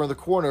 Mash is over in the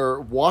corner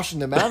washing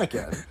the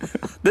mannequin.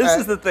 This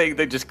is the thing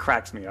that just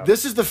cracks me up.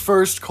 This is the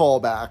first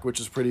callback, which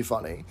is pretty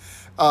funny.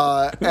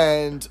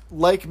 And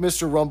like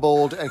Mr.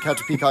 Rumbold and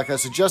Captain Peacock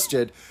has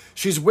suggested,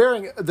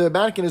 the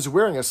mannequin is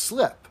wearing a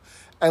slip.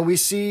 And we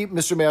see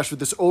Mr. Mash with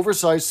this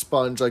oversized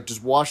sponge, like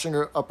just washing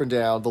her up and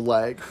down the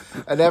leg,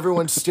 and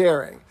everyone's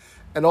staring.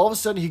 And all of a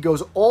sudden, he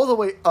goes all the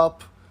way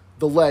up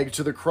the leg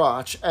to the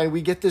crotch, and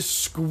we get this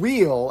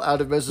squeal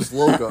out of Mrs.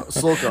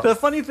 Slocum. The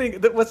funny thing,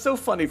 what's so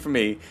funny for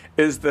me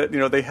is that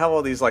they have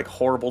all these like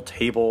horrible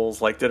tables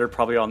like that are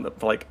probably on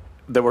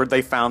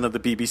they found in the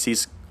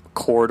BBC's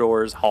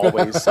corridors,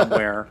 hallways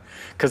somewhere,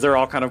 because they're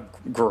all kind of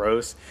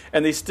gross,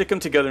 and they stick them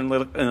together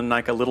in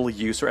like a little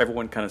use where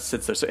everyone kind of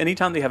sits there. So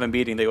anytime they have a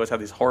meeting, they always have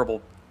these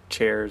horrible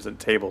chairs and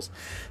tables.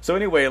 So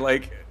anyway,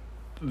 like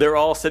they're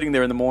all sitting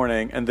there in the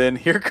morning, and then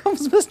here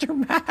comes Mr.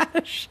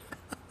 Mash.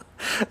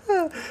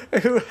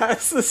 Who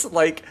has this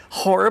like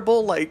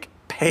horrible like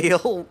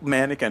pale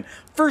mannequin,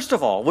 first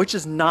of all, which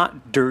is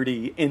not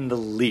dirty in the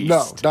least.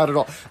 No, not at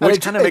all.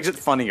 Which kind of makes it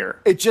funnier.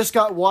 It just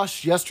got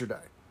washed yesterday.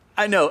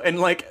 I know, and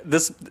like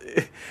this,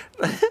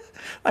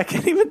 I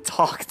can't even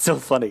talk. It's so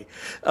funny.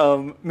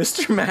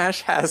 Mr.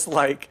 Mash has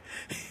like,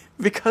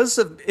 because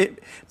of it,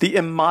 the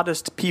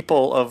immodest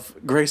people of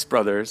Grace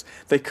Brothers,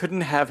 they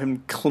couldn't have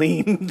him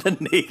clean the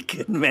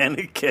naked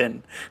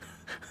mannequin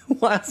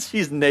while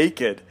she's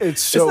naked.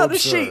 It's not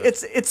absurd. a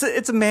she.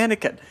 It's a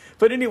mannequin.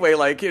 But anyway,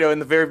 like in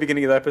the very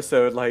beginning of the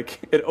episode, like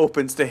it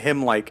opens to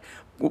him like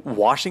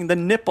washing the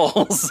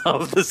nipples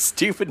of the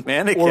stupid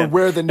mannequin, Or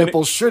where the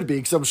nipples should be,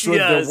 because I'm sure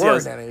there weren't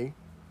yes. any.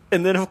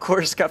 And then, of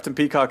course, Captain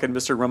Peacock and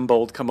Mr.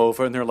 Rumbold come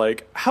over, and they're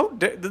like,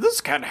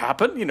 this can't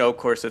happen. Of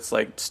course, it's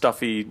like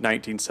stuffy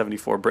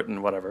 1974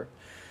 Britain, whatever.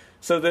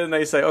 So then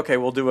they say, okay,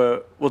 we'll do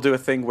a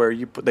thing where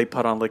they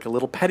put on like a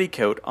little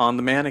petticoat on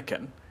the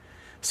mannequin,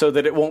 so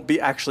that it won't be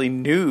actually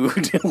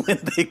nude when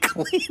they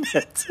clean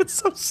it. It's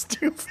so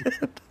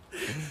stupid.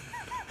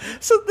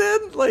 So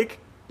then, like,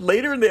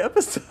 later in the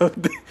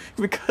episode,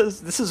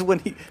 because this is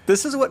what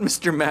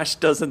Mr. Mash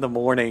does in the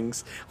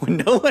mornings when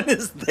no one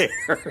is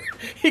there.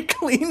 He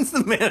cleans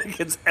the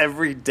mannequins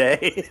every day.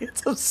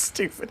 It's so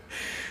stupid.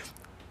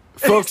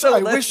 Folks, So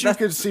I wish you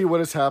could see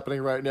what is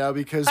happening right now,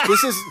 because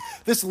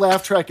this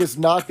laugh track is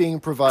not being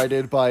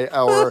provided by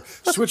our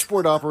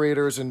switchboard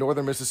operators in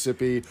northern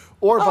Mississippi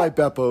or by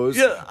Beppos.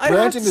 Yeah, I have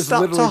Brandon to is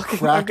stop literally talking. I'm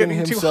cracking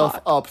getting too himself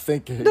hot. up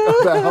thinking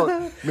about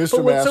Mr.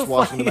 But what's Mash so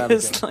washing the funny mannequin.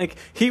 is, like,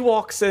 he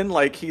walks in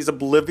like he's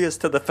oblivious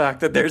to the fact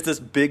that there's this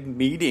big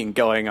meeting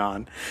going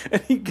on,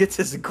 and he gets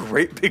his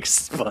great big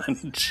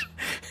sponge,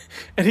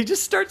 and he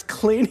just starts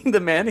cleaning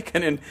the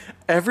mannequin, and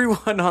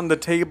everyone on the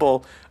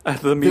table at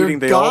the meeting,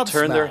 they all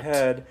turn their gobsmacked.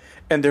 head,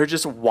 and they're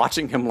just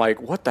watching him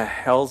like, what the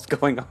hell's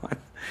going on?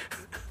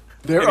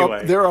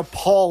 Anyway. They're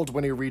appalled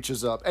when he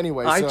reaches up.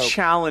 Anyway, I so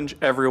challenge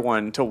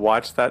everyone to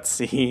watch that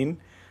scene,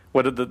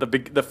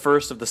 the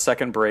first of the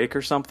second break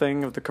or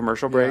something of the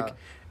commercial break, Yeah.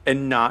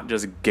 and not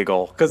just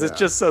giggle, because it's Yeah.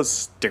 just so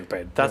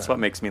stupid. That's what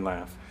makes me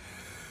laugh.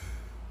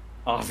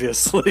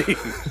 Obviously.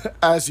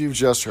 as you've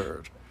just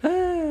heard.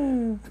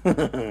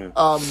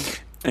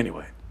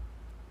 Anyway,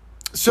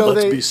 So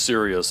let's they be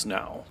serious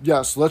now.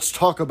 Yes, let's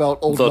talk about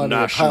old The money,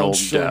 national pounds,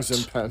 shillings, debt.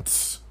 and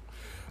pence.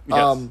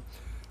 Yes.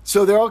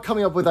 So they're all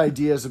coming up with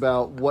ideas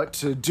about what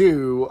to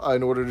do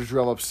in order to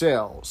drum up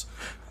sales.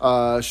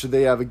 Should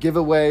they have a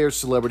giveaway or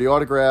celebrity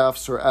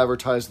autographs or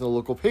advertise in the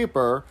local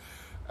paper?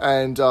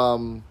 And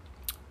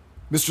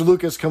Mr.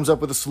 Lucas comes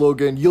up with a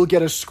slogan, "You'll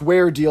get a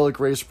square deal at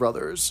Grace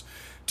Brothers."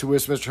 To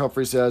which Mr.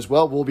 Humphrey says,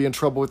 "Well, we'll be in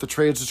trouble with the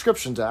Trade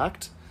Descriptions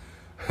Act."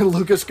 And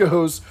Lucas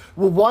goes,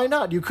 "Well, why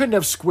not? You couldn't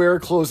have square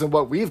clothes than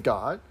what we've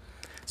got."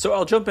 So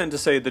I'll jump in to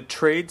say the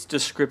Trades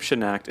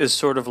Description Act is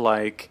sort of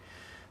like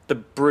the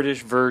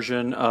British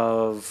version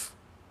of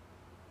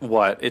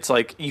what? It's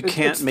like you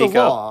can't it's make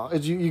the up. law.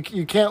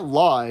 You can't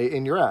lie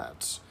in your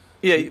ads.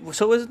 Yeah,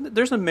 so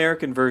there's an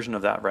American version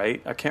of that,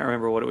 right? I can't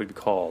remember what it would be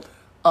called.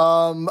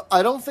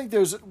 I don't think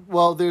there's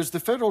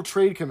the Federal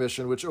Trade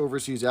Commission, which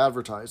oversees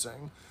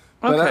advertising,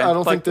 but Okay, I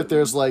don't like think that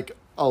there's like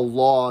a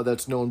law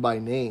that's known by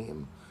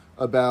name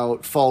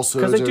about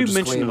falsehoods 'Cause they or do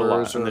mention it a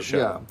lot disclaimers. in the show.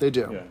 Yeah, they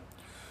do.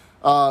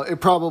 Yeah. It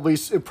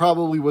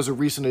probably was a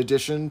recent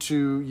addition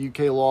to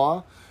UK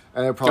law,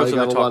 and it probably So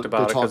got they a lot. talked about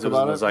it They because talked it was in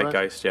about the it, right?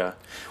 zeitgeist, yeah.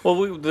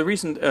 Well, the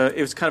reason it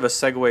was kind of a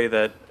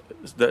segue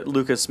that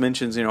Lucas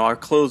mentions. Our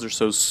clothes are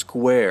so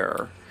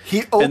square,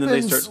 He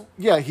opens,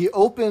 he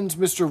opens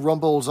Mr.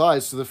 Rumble's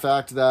eyes to the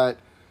fact that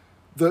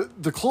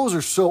the clothes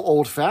are so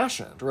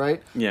old-fashioned,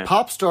 right? Yeah.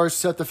 Pop stars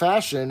set the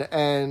fashion,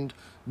 and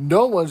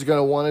no one's going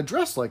to want to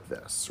dress like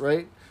this,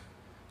 right?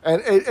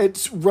 And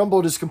it's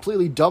Rumble is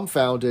completely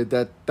dumbfounded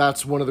that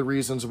that's one of the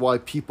reasons why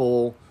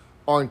people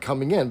aren't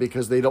coming in,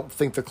 because they don't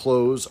think the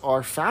clothes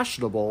are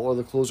fashionable or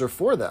the clothes are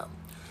for them.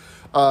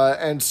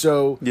 And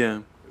so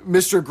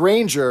Mr.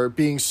 Granger,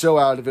 being so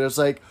out of it, is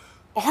like,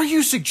 are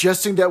you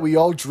suggesting that we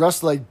all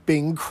dress like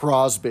Bing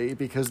Crosby?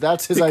 Because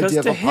that's his idea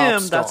of a pop star. Because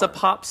to him, that's a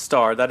pop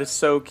star. That is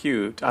so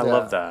cute. I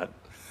love that.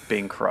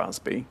 Bing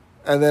Crosby.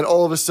 And then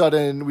all of a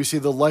sudden, we see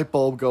the light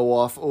bulb go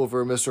off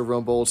over Mr.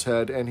 Rumble's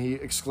head, and he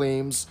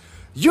exclaims,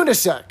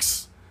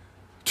 unisex!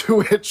 To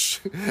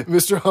which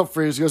Mr.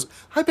 Humphries goes,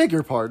 I beg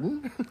your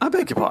pardon? I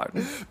beg your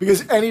pardon.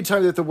 Because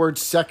anytime that the word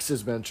sex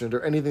is mentioned,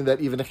 or anything that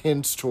even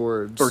hints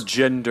towards... Or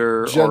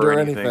gender or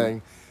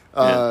anything.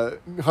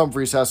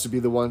 Humphries has to be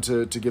the one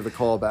to give the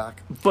call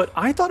back. But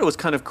I thought it was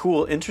kind of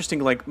cool, interesting,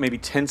 like maybe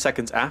 10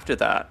 seconds after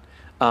that.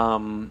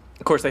 Of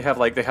course, they have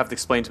to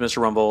explain to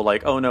Mr. Rumble,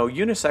 like, oh no,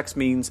 unisex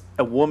means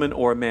a woman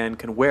or a man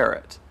can wear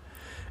it.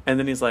 And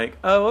then he's like,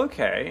 oh,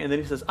 okay. And then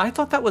he says, I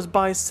thought that was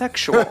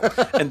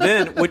bisexual. And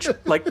then,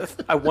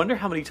 I wonder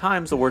how many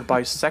times the word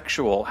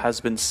bisexual has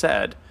been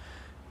said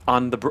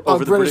over the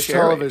British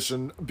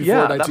television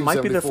before 1974. Yeah, that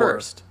might be the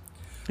first.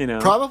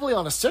 Probably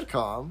on a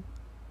sitcom.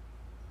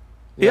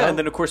 Yeah, and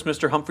then of course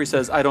Mr. Humphrey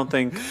says, I don't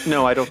think that's what you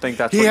meant, Mr.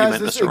 Rumble. He has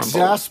this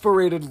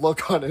exasperated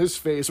look on his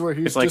face where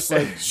he's just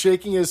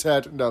shaking his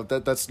head. No,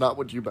 that's not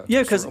what you meant.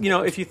 Yeah, because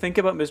if you think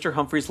about Mr.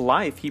 Humphrey's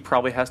life, he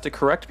probably has to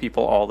correct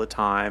people all the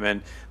time,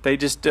 and they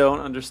just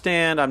don't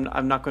understand.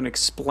 I'm not going to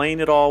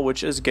explain it all,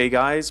 which as gay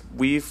guys,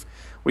 we've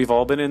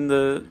all been in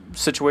the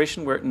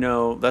situation where,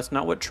 no, that's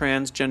not what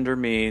transgender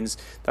means.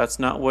 That's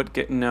not what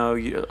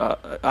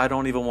I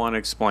don't even want to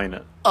explain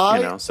it.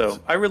 So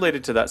I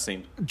related to that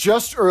scene.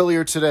 Just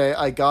earlier today,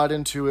 I got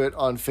into it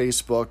on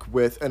Facebook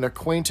with an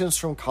acquaintance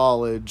from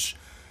college,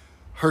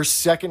 her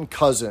second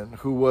cousin,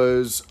 who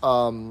was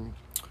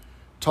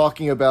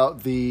talking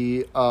about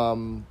the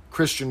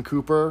Christian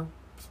Cooper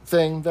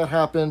thing that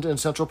happened in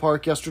Central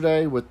Park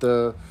yesterday with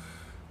the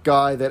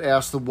guy that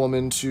asked the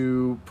woman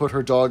to put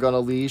her dog on a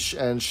leash,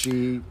 and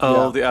she...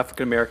 the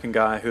African-American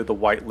guy who the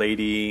white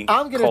lady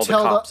called the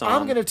cops on.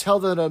 I'm going to tell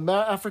that an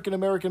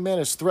African-American man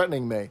is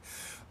threatening me.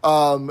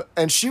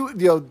 And she,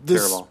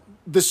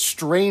 this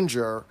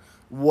stranger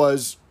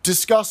was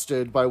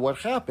disgusted by what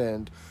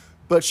happened,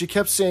 but she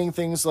kept saying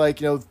things like,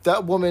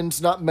 that woman's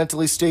not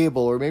mentally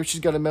stable, or maybe she's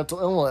got a mental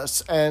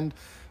illness. And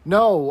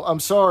no, I'm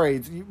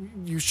sorry,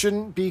 you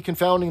shouldn't be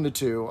confounding the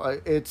two.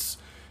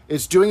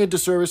 It's doing a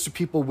disservice to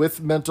people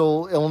with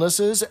mental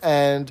illnesses,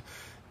 and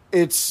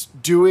it's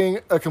doing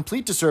a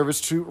complete disservice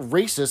to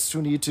racists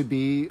who need to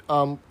be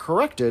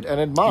corrected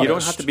and admonished. You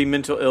don't have to be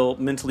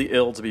mentally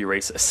ill to be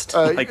racist.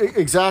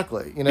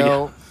 Exactly.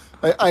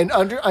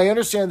 I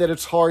understand that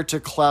it's hard to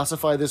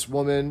classify this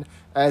woman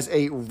as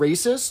a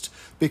racist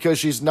because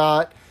she's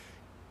not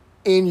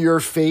in your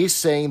face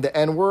saying the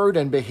N-word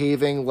and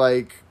behaving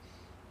like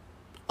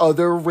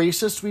other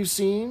racists we've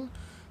seen,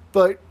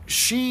 but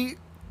she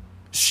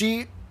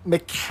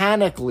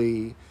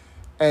mechanically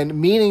and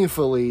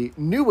meaningfully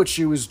knew what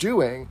she was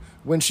doing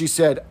when she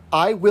said,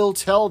 I will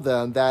tell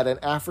them that an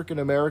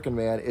African-American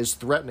man is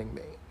threatening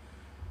me.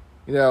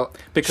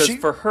 Because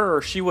for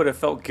her, she would have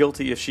felt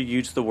guilty if she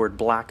used the word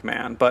black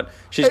man, but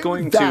she's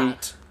going to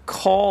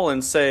call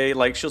and say,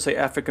 she'll say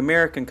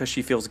African-American because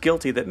she feels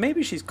guilty that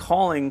maybe she's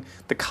calling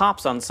the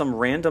cops on some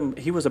random...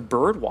 He was a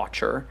bird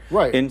watcher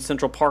in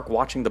Central Park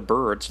watching the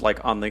birds,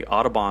 on the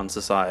Audubon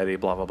Society,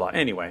 blah, blah, blah.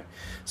 Anyway,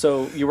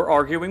 so you were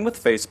arguing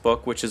with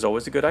Facebook, which is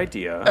always a good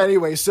idea.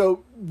 Anyway,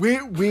 so we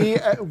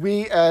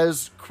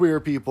as queer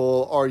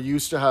people are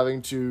used to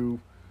having to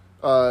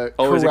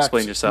always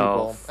explain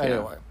yourself. People.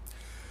 Anyway.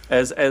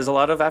 As a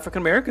lot of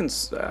African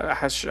Americans,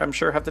 I'm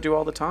sure, have to do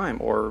all the time,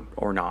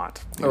 or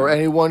not, or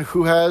anyone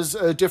who has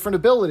a different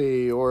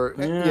ability, or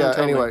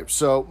totally. Anyway,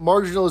 so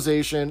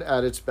marginalization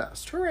at its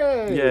best.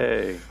 Hooray!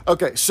 Yay!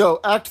 Okay, so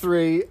Act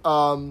 3,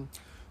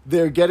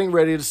 they're getting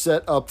ready to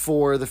set up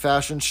for the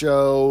fashion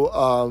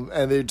show,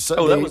 and they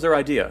that was their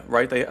idea,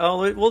 right?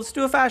 Let's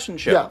do a fashion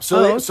show. Yeah,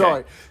 so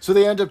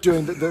they end up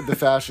doing the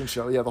fashion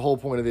show. Yeah, the whole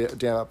point of the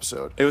damn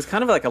episode. It was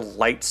kind of like a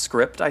light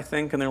script, I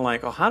think, and they're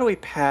like, how do we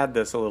pad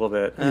this a little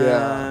bit?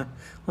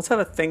 Let's have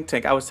a think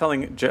tank. I was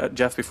telling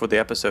Jeff before the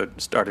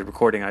episode started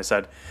recording, I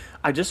said,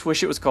 I just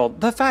wish it was called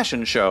The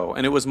Fashion Show,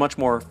 and it was much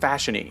more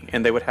fashion-y,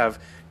 and they would have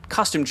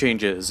costume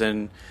changes,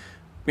 and,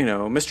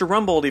 Mr.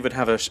 Rumble would even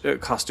have a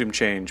costume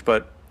change,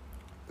 but...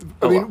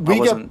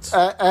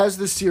 as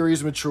the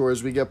series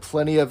matures, we get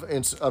plenty of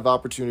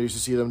opportunities to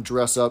see them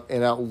dress up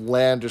in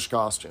outlandish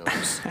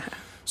costumes.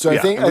 So I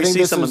think we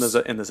see some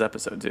in this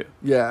episode too.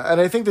 Yeah,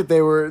 and I think that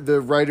the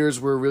writers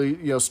were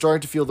really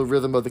starting to feel the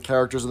rhythm of the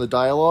characters and the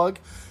dialogue,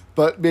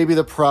 but maybe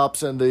the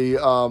props and the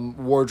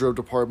wardrobe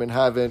department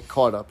haven't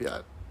caught up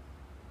yet.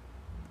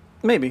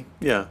 Maybe,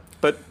 yeah.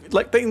 But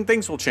like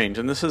things will change,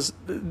 and this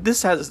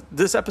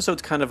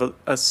episode's kind of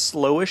a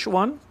slowish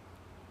one.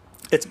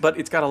 But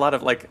it's got a lot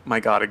of like, my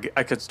God,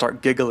 I could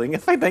start giggling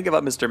if I think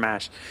about Mr.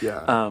 Mash.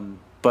 Yeah.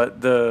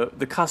 But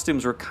the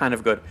costumes were kind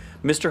of good.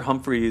 Mr.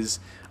 Humphries,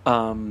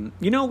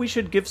 we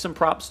should give some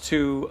props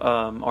to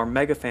our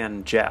mega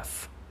fan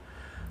Jeff.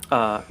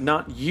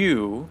 Not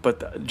you,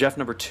 but Jeff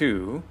number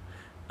 2,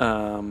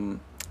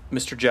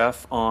 Mr.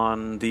 Jeff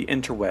on the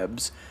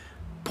interwebs,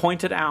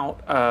 pointed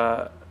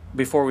out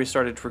before we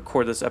started to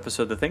record this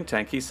episode of The Think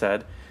Tank, he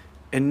said,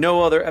 in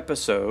no other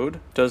episode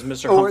does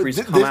Mr.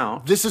 Humphries come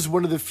out. This is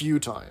one of the few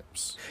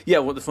times. Yeah,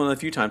 well, it's one of the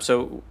few times.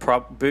 So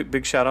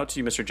big shout out to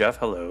you, Mr. Jeff.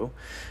 Hello.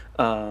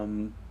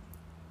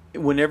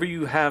 Whenever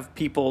you have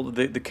people,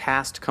 the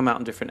cast come out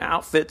in different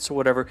outfits or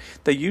whatever,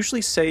 they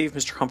usually save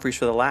Mr. Humphries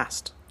for the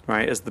last,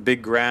 right, as the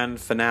big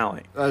grand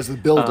finale. As the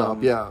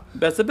build-up, yeah.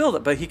 That's the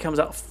build-up, but he comes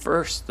out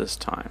first this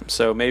time.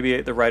 So maybe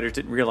the writers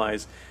didn't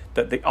realize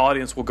that the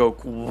audience will go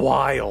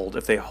wild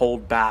if they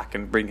hold back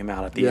and bring him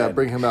out at the end. Yeah,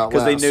 bring him out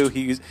because they last.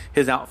 knew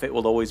his outfit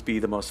will always be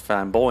the most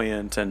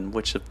flamboyant, and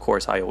which, of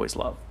course, I always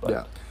love. But,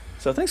 yeah.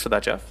 So thanks for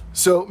that, Jeff.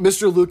 So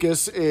Mr.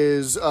 Lucas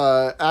is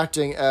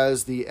acting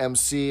as the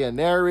MC and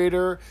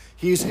narrator.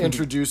 He's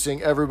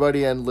introducing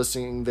everybody and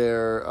listening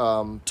their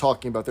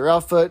talking about their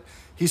outfit.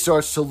 He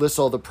starts to list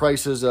all the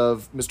prices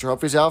of Mr.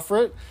 Humphrey's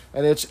outfit,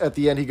 and it's at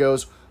the end he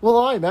goes, "Well,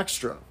 I'm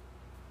extra."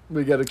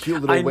 We get a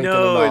cute little wink and a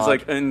nod. It's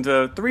like, and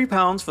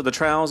 £3 for the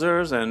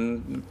trousers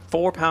and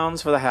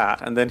 £4 for the hat.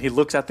 And then he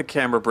looks at the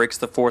camera, breaks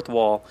the fourth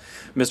wall,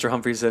 Mr.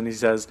 Humphries, and he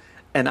says,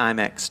 "And I'm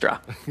extra,"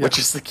 which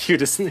is the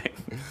cutest thing.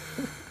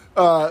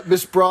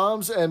 Miss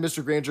Brahms and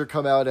Mr. Granger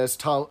come out as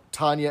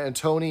Tanya and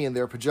Tony in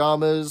their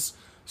pajamas.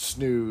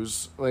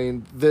 Snooze. I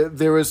mean,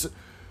 there was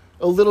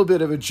a little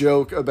bit of a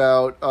joke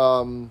about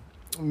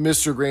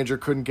Mr. Granger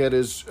couldn't get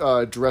his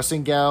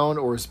dressing gown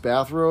or his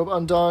bathrobe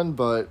undone,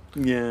 but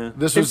yeah,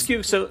 this was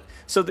cute. So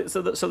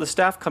the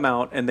staff come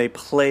out and they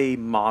play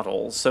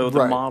models. So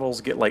the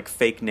models get like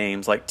fake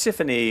names like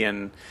Tiffany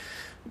and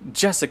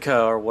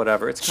Jessica or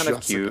whatever. It's kind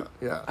of cute.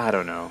 Yeah, I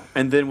don't know.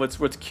 And then what's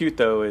cute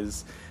though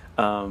is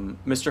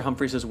Mr.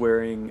 Humphries is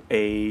wearing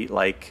a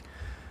like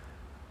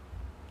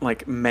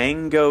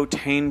mango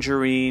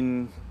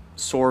tangerine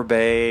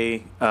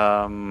sorbet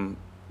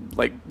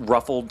like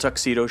ruffled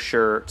tuxedo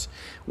shirt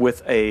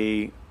with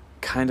a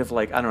kind of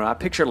like, I don't know, I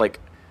picture like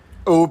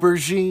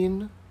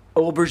aubergine,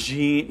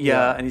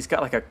 yeah, and he's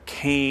got like a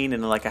cane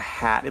and like a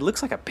hat. It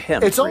looks like a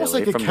pimp. It's almost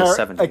really, like from the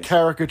 70s. A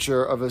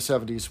caricature of a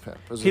 70s pimp.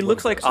 He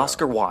looks like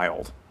Oscar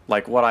Wilde,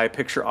 like what I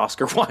picture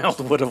Oscar Wilde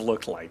would have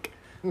looked like.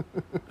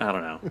 I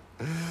don't know.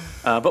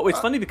 But it's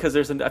funny because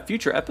there's a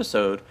future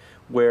episode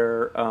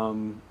where,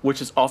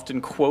 which is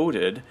often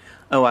quoted,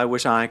 "Oh, I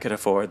wish I could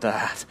afford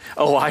that.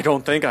 Oh, I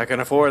don't think I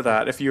can afford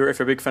that." If you're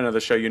a big fan of the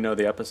show, you know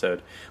the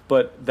episode.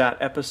 But that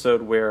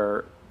episode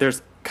where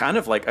there's kind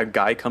of like a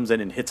guy comes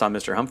in and hits on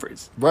Mr.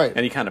 Humphries. Right.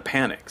 And he kind of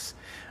panics.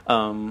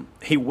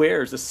 He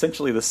wears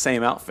essentially the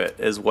same outfit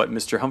as what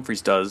Mr.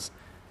 Humphries does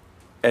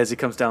as he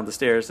comes down the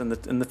stairs in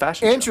the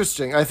fashion show.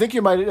 Interesting. I think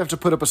you might have to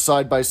put up a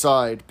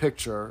side-by-side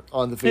picture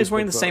on the Facebook He's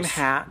wearing the post. same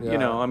hat, Yeah. you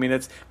know. I mean,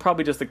 it's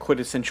probably just the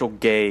quintessential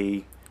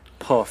gay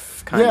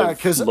puff kind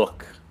of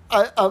look.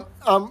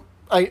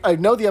 I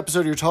know the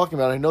episode you're talking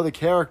about. I know the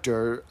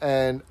character,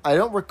 and I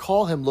don't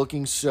recall him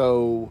looking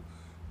so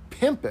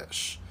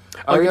pimpish.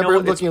 I remember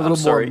him looking a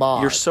little more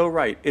mod. You're so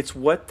right. It's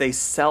what they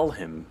sell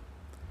him.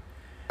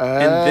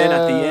 And then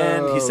at the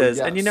end, he says,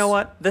 yes. "And you know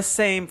what? The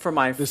same for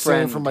my friend.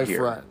 Same for my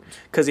friend."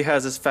 Because he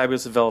has this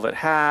fabulous velvet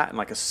hat and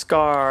like a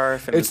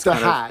scarf. And it's the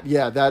hat.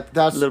 Yeah, that's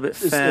a little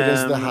bit it is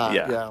the hat.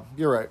 Yeah. Yeah,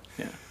 you're right.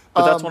 Yeah.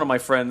 But that's one of my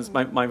friends,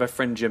 my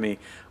friend Jimmy.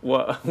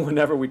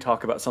 Whenever we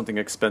talk about something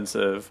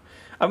expensive,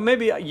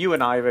 maybe you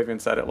and I have even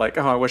said it, like,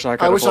 "Oh, I wish I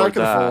could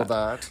afford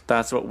that."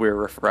 That's what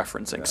we're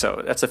referencing. Yeah.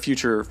 So that's a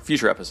future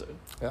episode.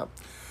 Yeah.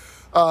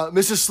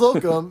 Mrs.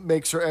 Slocum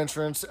makes her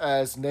entrance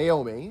as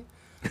Naomi.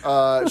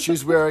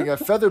 She's wearing a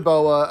feather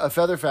boa, a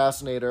feather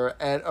fascinator,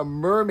 and a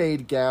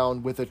mermaid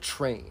gown with a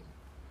train.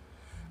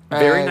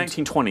 Very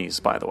 1920s,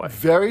 by the way.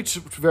 Very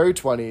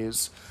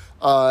 20s.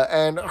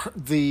 And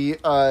the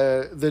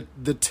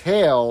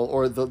tail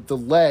or the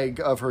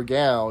leg of her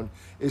gown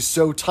is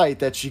so tight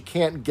that she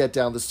can't get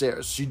down the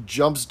stairs. She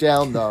jumps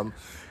down them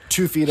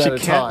 2 feet at a time.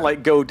 She can't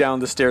like go down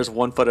the stairs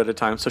 1 foot at a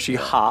time, so she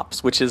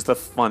hops, which is the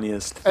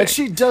funniest thing. And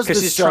she does this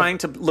because she's trying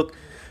to look.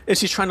 And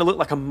she's trying to look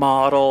like a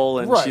model,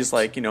 and she's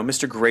like,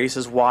 Mr. Grace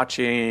is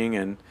watching,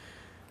 and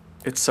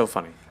it's so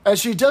funny. And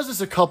she does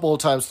this a couple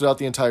of times throughout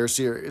the entire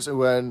series.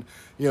 When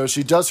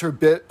she does her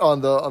bit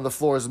on the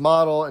floor as a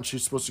model, and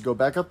she's supposed to go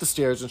back up the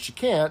stairs, and she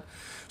can't,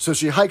 so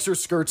she hikes her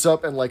skirts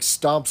up and like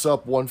stomps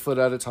up 1 foot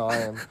at a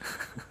time.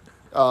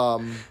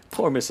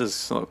 Poor Mrs.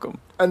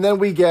 Slocum. And then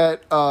we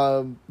get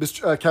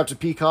Captain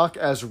Peacock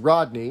as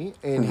Rodney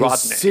in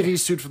his city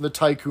suit from the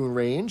Tycoon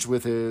Range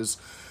with his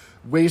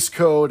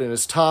waistcoat and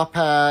his top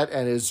hat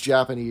and his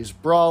Japanese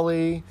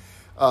brolly.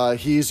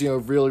 He's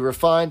really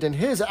refined, and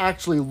his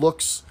actually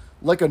looks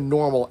like a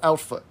normal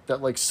outfit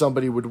that like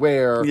somebody would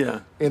wear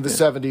in the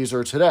 70s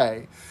or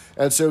today.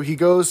 And so he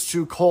goes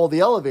to call the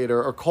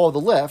elevator or call the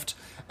lift.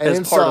 And As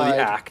inside, part of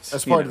the act,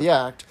 As part you of the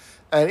know. act.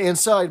 And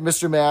inside,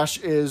 Mr. Mash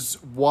is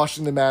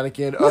washing the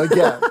mannequin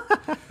again.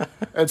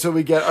 And so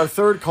we get our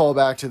third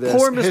callback to this.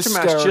 Poor Mr.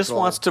 Mash just Hysterical.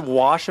 wants to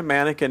wash a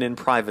mannequin in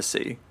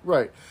privacy.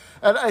 Right.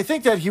 And I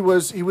think that he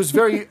was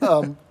very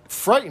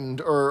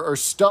frightened or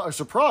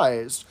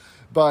surprised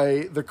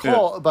by the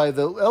call, by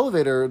the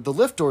elevator, the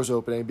lift doors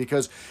opening,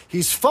 because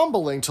he's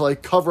fumbling to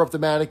like cover up the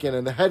mannequin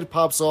and the head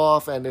pops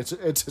off and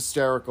it's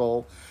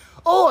hysterical.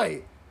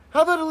 Oi!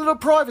 How about a little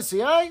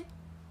privacy, eh?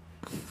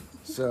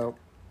 So,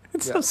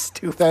 It's so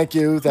stupid. thank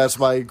you. That's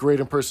my great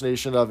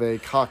impersonation of a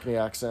Cockney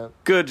accent.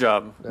 Good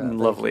job. thank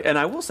Lovely. And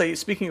I will say,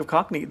 speaking of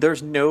Cockney,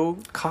 there's no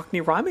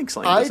Cockney rhiming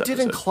slang in I this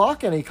didn't episode.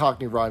 clock any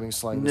Cockney rhyming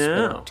slang this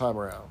No. time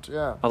around.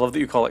 Yeah. I love that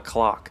you call it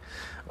clock.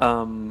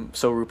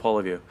 So RuPaul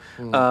of you.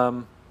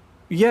 Hmm.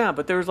 Yeah,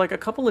 but there was like a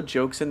couple of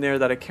jokes in there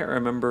that I can't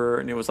remember,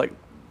 and it was like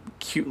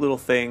cute little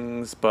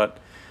things, but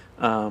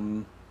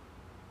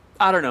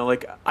I don't know.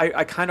 Like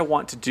I kind of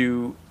want to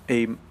do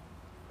a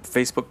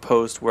Facebook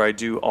post where I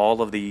do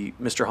all of the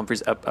Mr.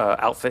 Humphries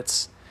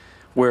outfits,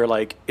 where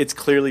like it's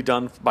clearly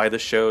done by the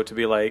show to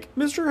be like,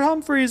 Mr.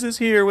 Humphries is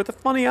here with a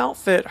funny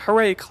outfit,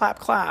 hooray, clap,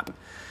 clap.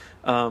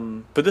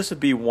 But this would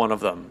be one of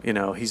them. You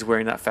know, he's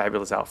wearing that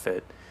fabulous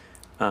outfit.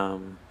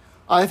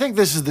 I think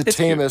this is the It's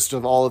cute. tamest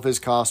of all of his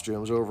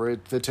costumes over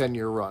the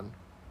 10-year run.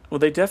 Well,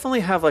 they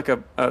definitely have like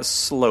a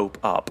slope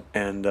up,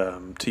 and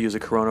to use a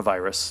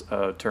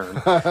coronavirus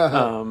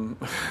term.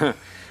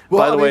 Well,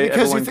 By the I mean, way, because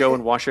everyone if- go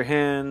and wash your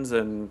hands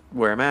and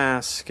wear a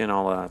mask and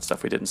all of that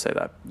stuff. We didn't say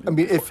that. I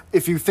mean,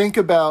 if you think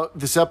about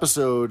this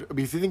episode, I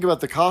mean, if you think about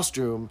the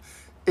costume,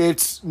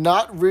 it's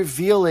not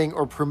revealing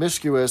or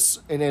promiscuous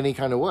in any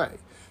kind of way.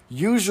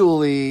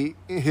 Usually,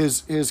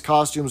 his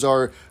costumes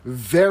are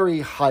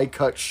very high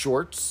cut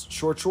short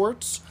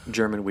shorts,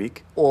 German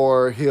week.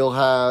 or he'll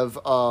have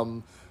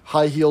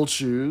high heeled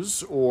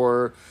shoes,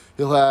 or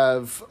he'll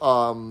have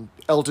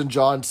Elton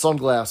John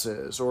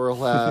sunglasses, or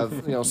he'll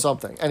have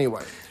something.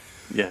 Anyway.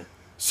 Yeah.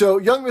 So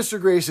young Mr.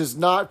 Grace is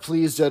not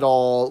pleased at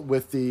all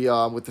with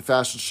the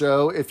fashion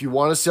show. If you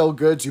want to sell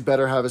goods, you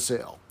better have a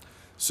sale.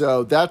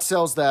 So that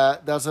sells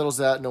that. That settles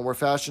that. No more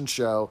fashion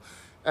show.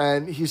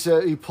 And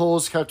he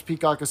pulls Captain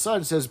Peacock aside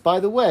and says, "By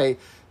the way,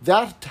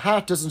 that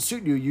hat doesn't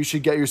suit you. You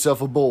should get yourself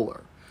a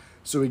bowler."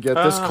 So we get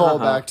this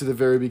callback to the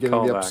very beginning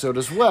of the Callback. episode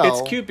as well.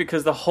 It's cute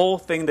because the whole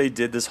thing they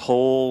did, this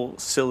whole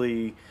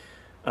silly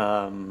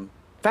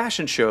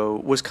fashion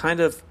show, was kind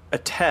of a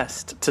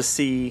test to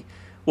see.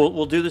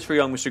 We'll do this for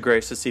young Mr.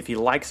 Grace to see if he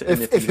likes it,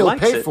 and If he he'll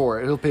likes pay it, for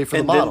it, he'll pay for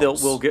and the then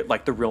models. we'll get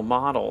like the real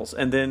models,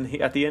 and then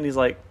at the end he's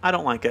like, "I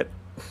don't like it.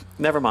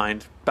 Never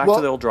mind. Back Well-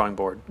 to the old drawing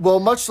board." Well,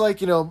 much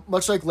like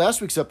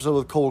last week's episode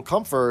with Cold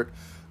Comfort,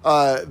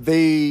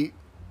 they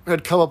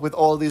had come up with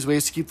all of these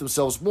ways to keep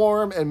themselves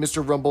warm, and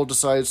Mr. Rumble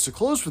decides to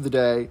close for the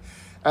day,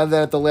 and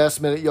then at the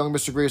last minute, young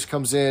Mr. Grace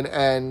comes in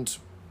and,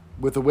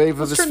 with a wave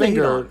of his turn the heat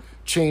finger, on.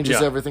 changes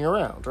Yeah. everything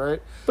around,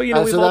 right? But you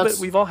know, And so that's-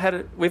 we've all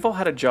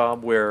had a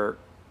job where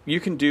you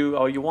can do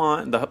all you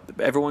want, and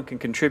everyone can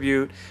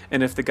contribute,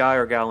 and if the guy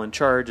or gal in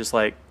charge is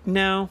like,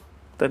 "No,"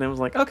 then it was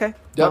like, "Okay,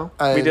 Yep, well,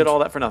 we and- did all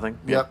that for nothing."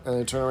 Yep, and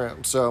they turn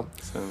around. So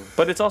So,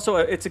 but it's also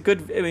it's a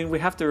good. I mean, we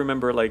have to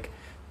remember, like,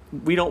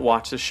 we don't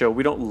watch the show.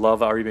 We don't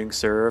love Are You Being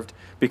Served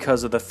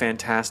because of the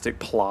fantastic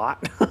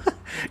plot.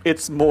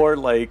 It's more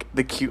like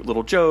the cute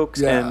little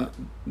jokes, Yeah. and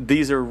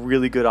these are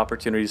really good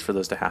opportunities for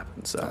those to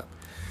happen. So,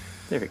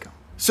 there we go.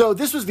 So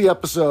this was the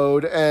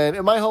episode, and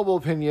in my humble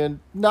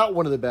opinion, not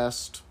one of the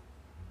best.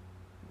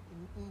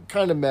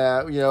 Kind of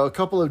mad, a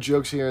couple of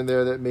jokes here and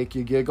there that make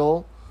you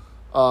giggle.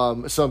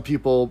 Some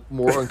people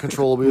more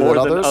uncontrollably More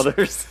than than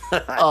others.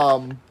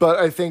 others. But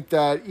I think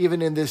that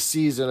even in this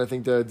season, I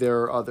think that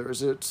there are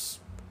others. It's,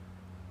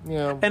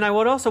 And I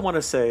would also want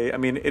to say, I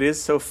mean, it is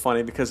so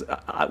funny because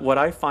what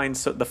I find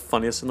the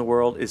funniest in the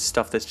world is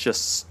stuff that's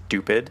just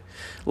stupid,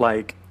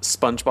 like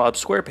SpongeBob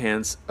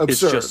SquarePants Absurd.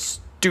 is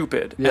just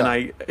stupid, Yeah.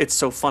 and it's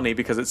so funny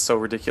because it's so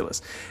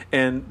ridiculous,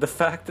 and the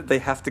fact that they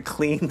have to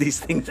clean these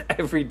things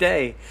every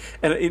day,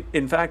 and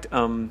in fact,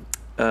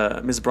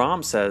 Miss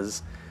Brahms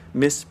says,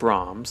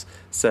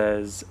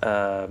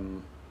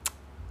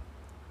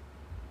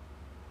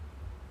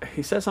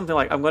 he says something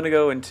like, "I'm going to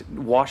go and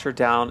wash her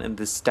down in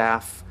the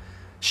staff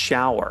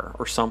shower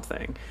or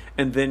something,"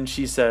 and then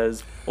she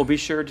says, "Well, be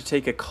sure to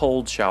take a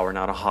cold shower,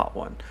 not a hot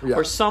one," Yeah.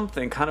 or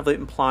something, kind of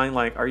implying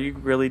like, "Are you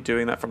really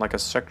doing that from like a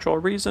sexual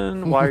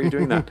reason? Why are you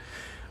doing that?"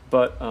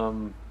 But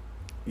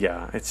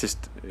yeah, it's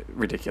just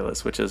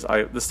ridiculous, which is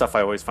the stuff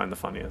I always find the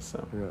funniest.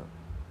 So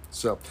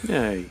so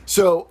yay.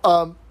 So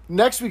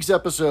next week's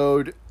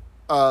episode,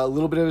 a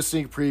little bit of a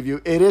sneak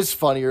preview. It is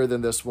funnier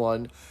than this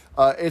one.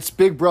 It's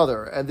Big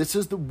Brother, and this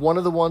is one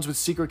of the ones with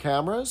secret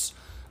cameras,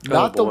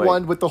 not the boy.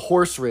 one with the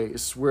horse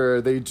race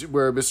where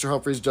where Mr.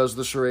 Humphries does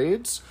the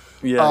charades.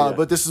 Yeah.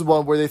 But this is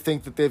one where they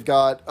think that they've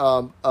got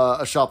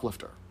a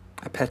shoplifter,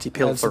 A petty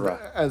and so,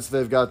 pilferer. and so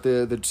they've got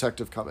the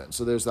detective come in.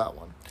 So there's that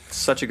one.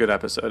 Such a good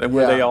episode, and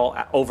where Yeah. they all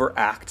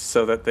overact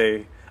so that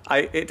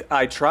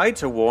I tried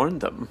to warn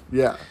them.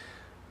 Yeah.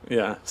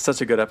 Yeah, such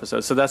a good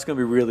episode. So that's going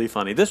to be really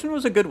funny. This one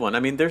was a good one.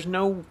 I mean, there's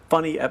no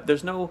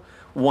there's no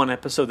one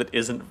episode that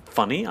isn't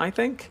funny, I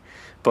think.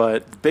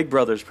 But Big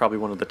Brother's probably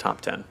one of the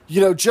top 10. You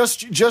know,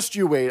 just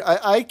you wait.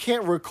 I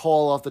can't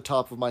recall off the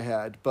top of my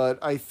head, but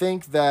I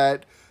think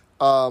that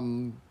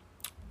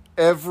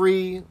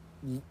every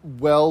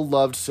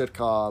well-loved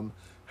sitcom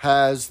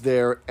has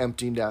their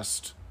empty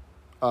nest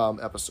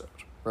episode,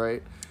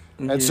 right?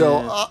 And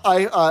so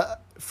I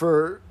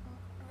for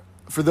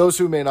those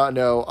who may not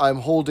know,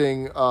 I'm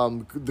holding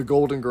the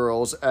Golden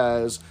Girls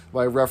as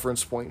my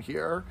reference point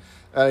here.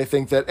 And I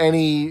think that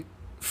any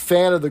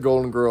fan of the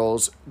Golden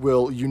Girls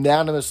will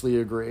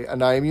unanimously agree,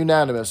 and I am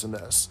unanimous in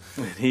this.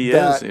 He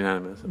is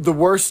unanimous. The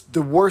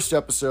worst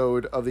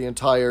episode of the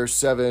entire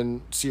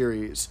 7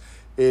 series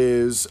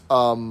is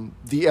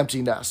The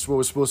Empty Nest, what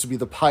was supposed to be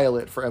the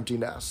pilot for Empty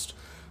Nest,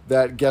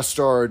 that guest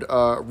starred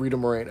Rita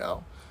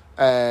Moreno.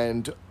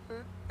 And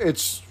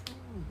it's...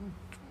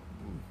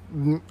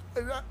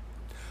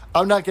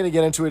 I'm not going to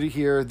get into it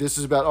here. This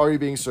is about Are You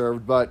Being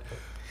Served, but...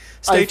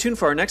 Stay tuned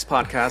for our next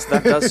podcast.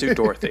 That does suit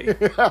Dorothy.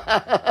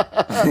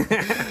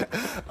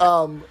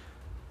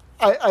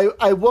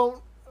 I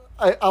won't...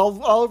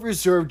 I'll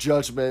reserve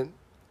judgment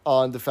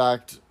on the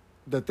fact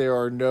that there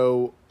are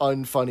no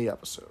unfunny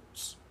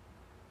episodes.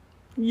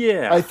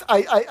 Yeah.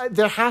 I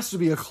there has to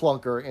be a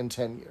clunker in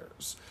 10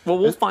 years. Well,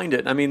 we'll find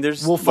it. I mean,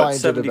 there's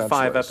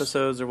 75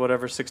 episodes or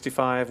whatever,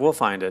 65. We'll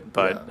find it.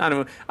 But I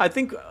don't know. I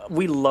think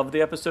we love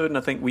the episode, and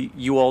I think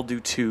you all do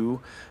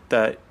too,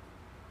 that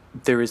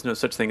there is no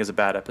such thing as a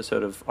bad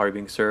episode of Are You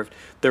Being Served.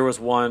 There was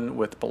one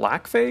with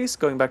blackface,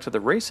 going back to the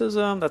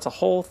racism. That's a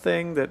whole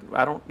thing that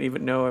I don't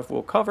even know if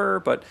we'll cover.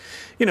 But,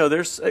 you know,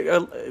 there's,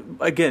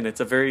 again,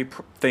 it's a very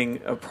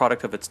a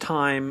product of its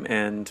time,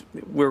 and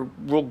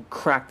we'll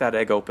crack that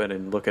egg open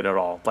and look at it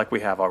all, like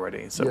we have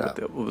already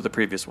with the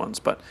previous ones.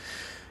 But,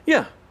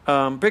 yeah,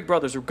 Big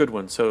Brother's a good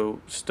one. So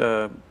just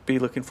be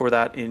looking for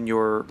that in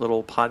your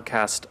little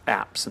podcast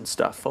apps and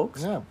stuff,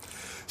 folks. Yeah.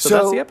 So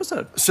that's the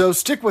episode. So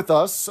stick with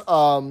us.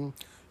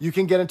 You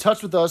can get in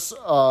touch with us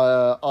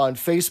on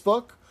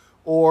Facebook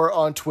or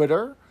on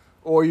Twitter,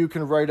 or you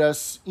can write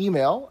us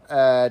email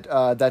at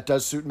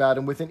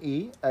thatdoessuitmadam with an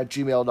E at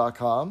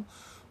gmail.com,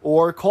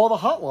 or call the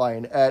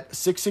hotline at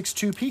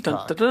 662-PEACOCK.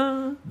 Dun, dun,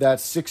 dun.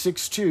 That's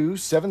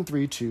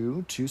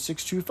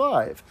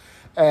 662-732-2625.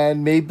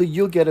 And maybe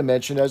you'll get a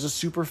mention as a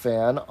super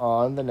fan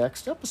on the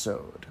next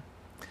episode.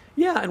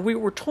 Yeah, and we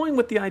were toying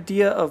with the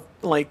idea of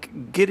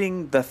like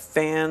getting the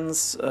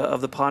fans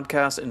of the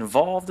podcast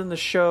involved in the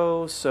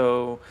show.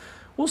 So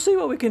we'll see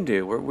what we can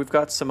do. We've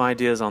got some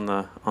ideas on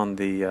the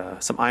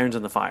some irons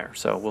in the fire.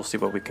 So we'll see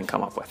what we can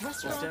come up with.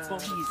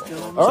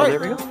 All right, there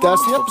we go.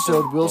 That's the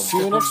episode. We'll see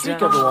you next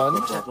week,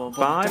 everyone.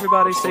 Bye,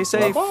 everybody. Stay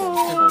safe.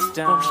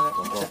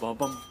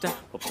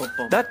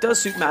 That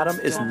Does Suit Madam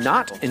is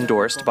not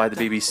endorsed by the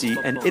BBC,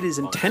 and it is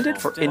intended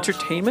for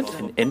entertainment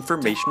and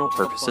informational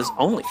purposes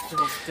only.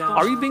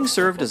 Are You Being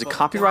Served is a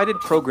copyrighted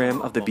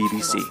program of the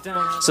BBC.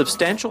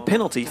 Substantial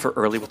penalty for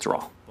early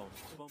withdrawal.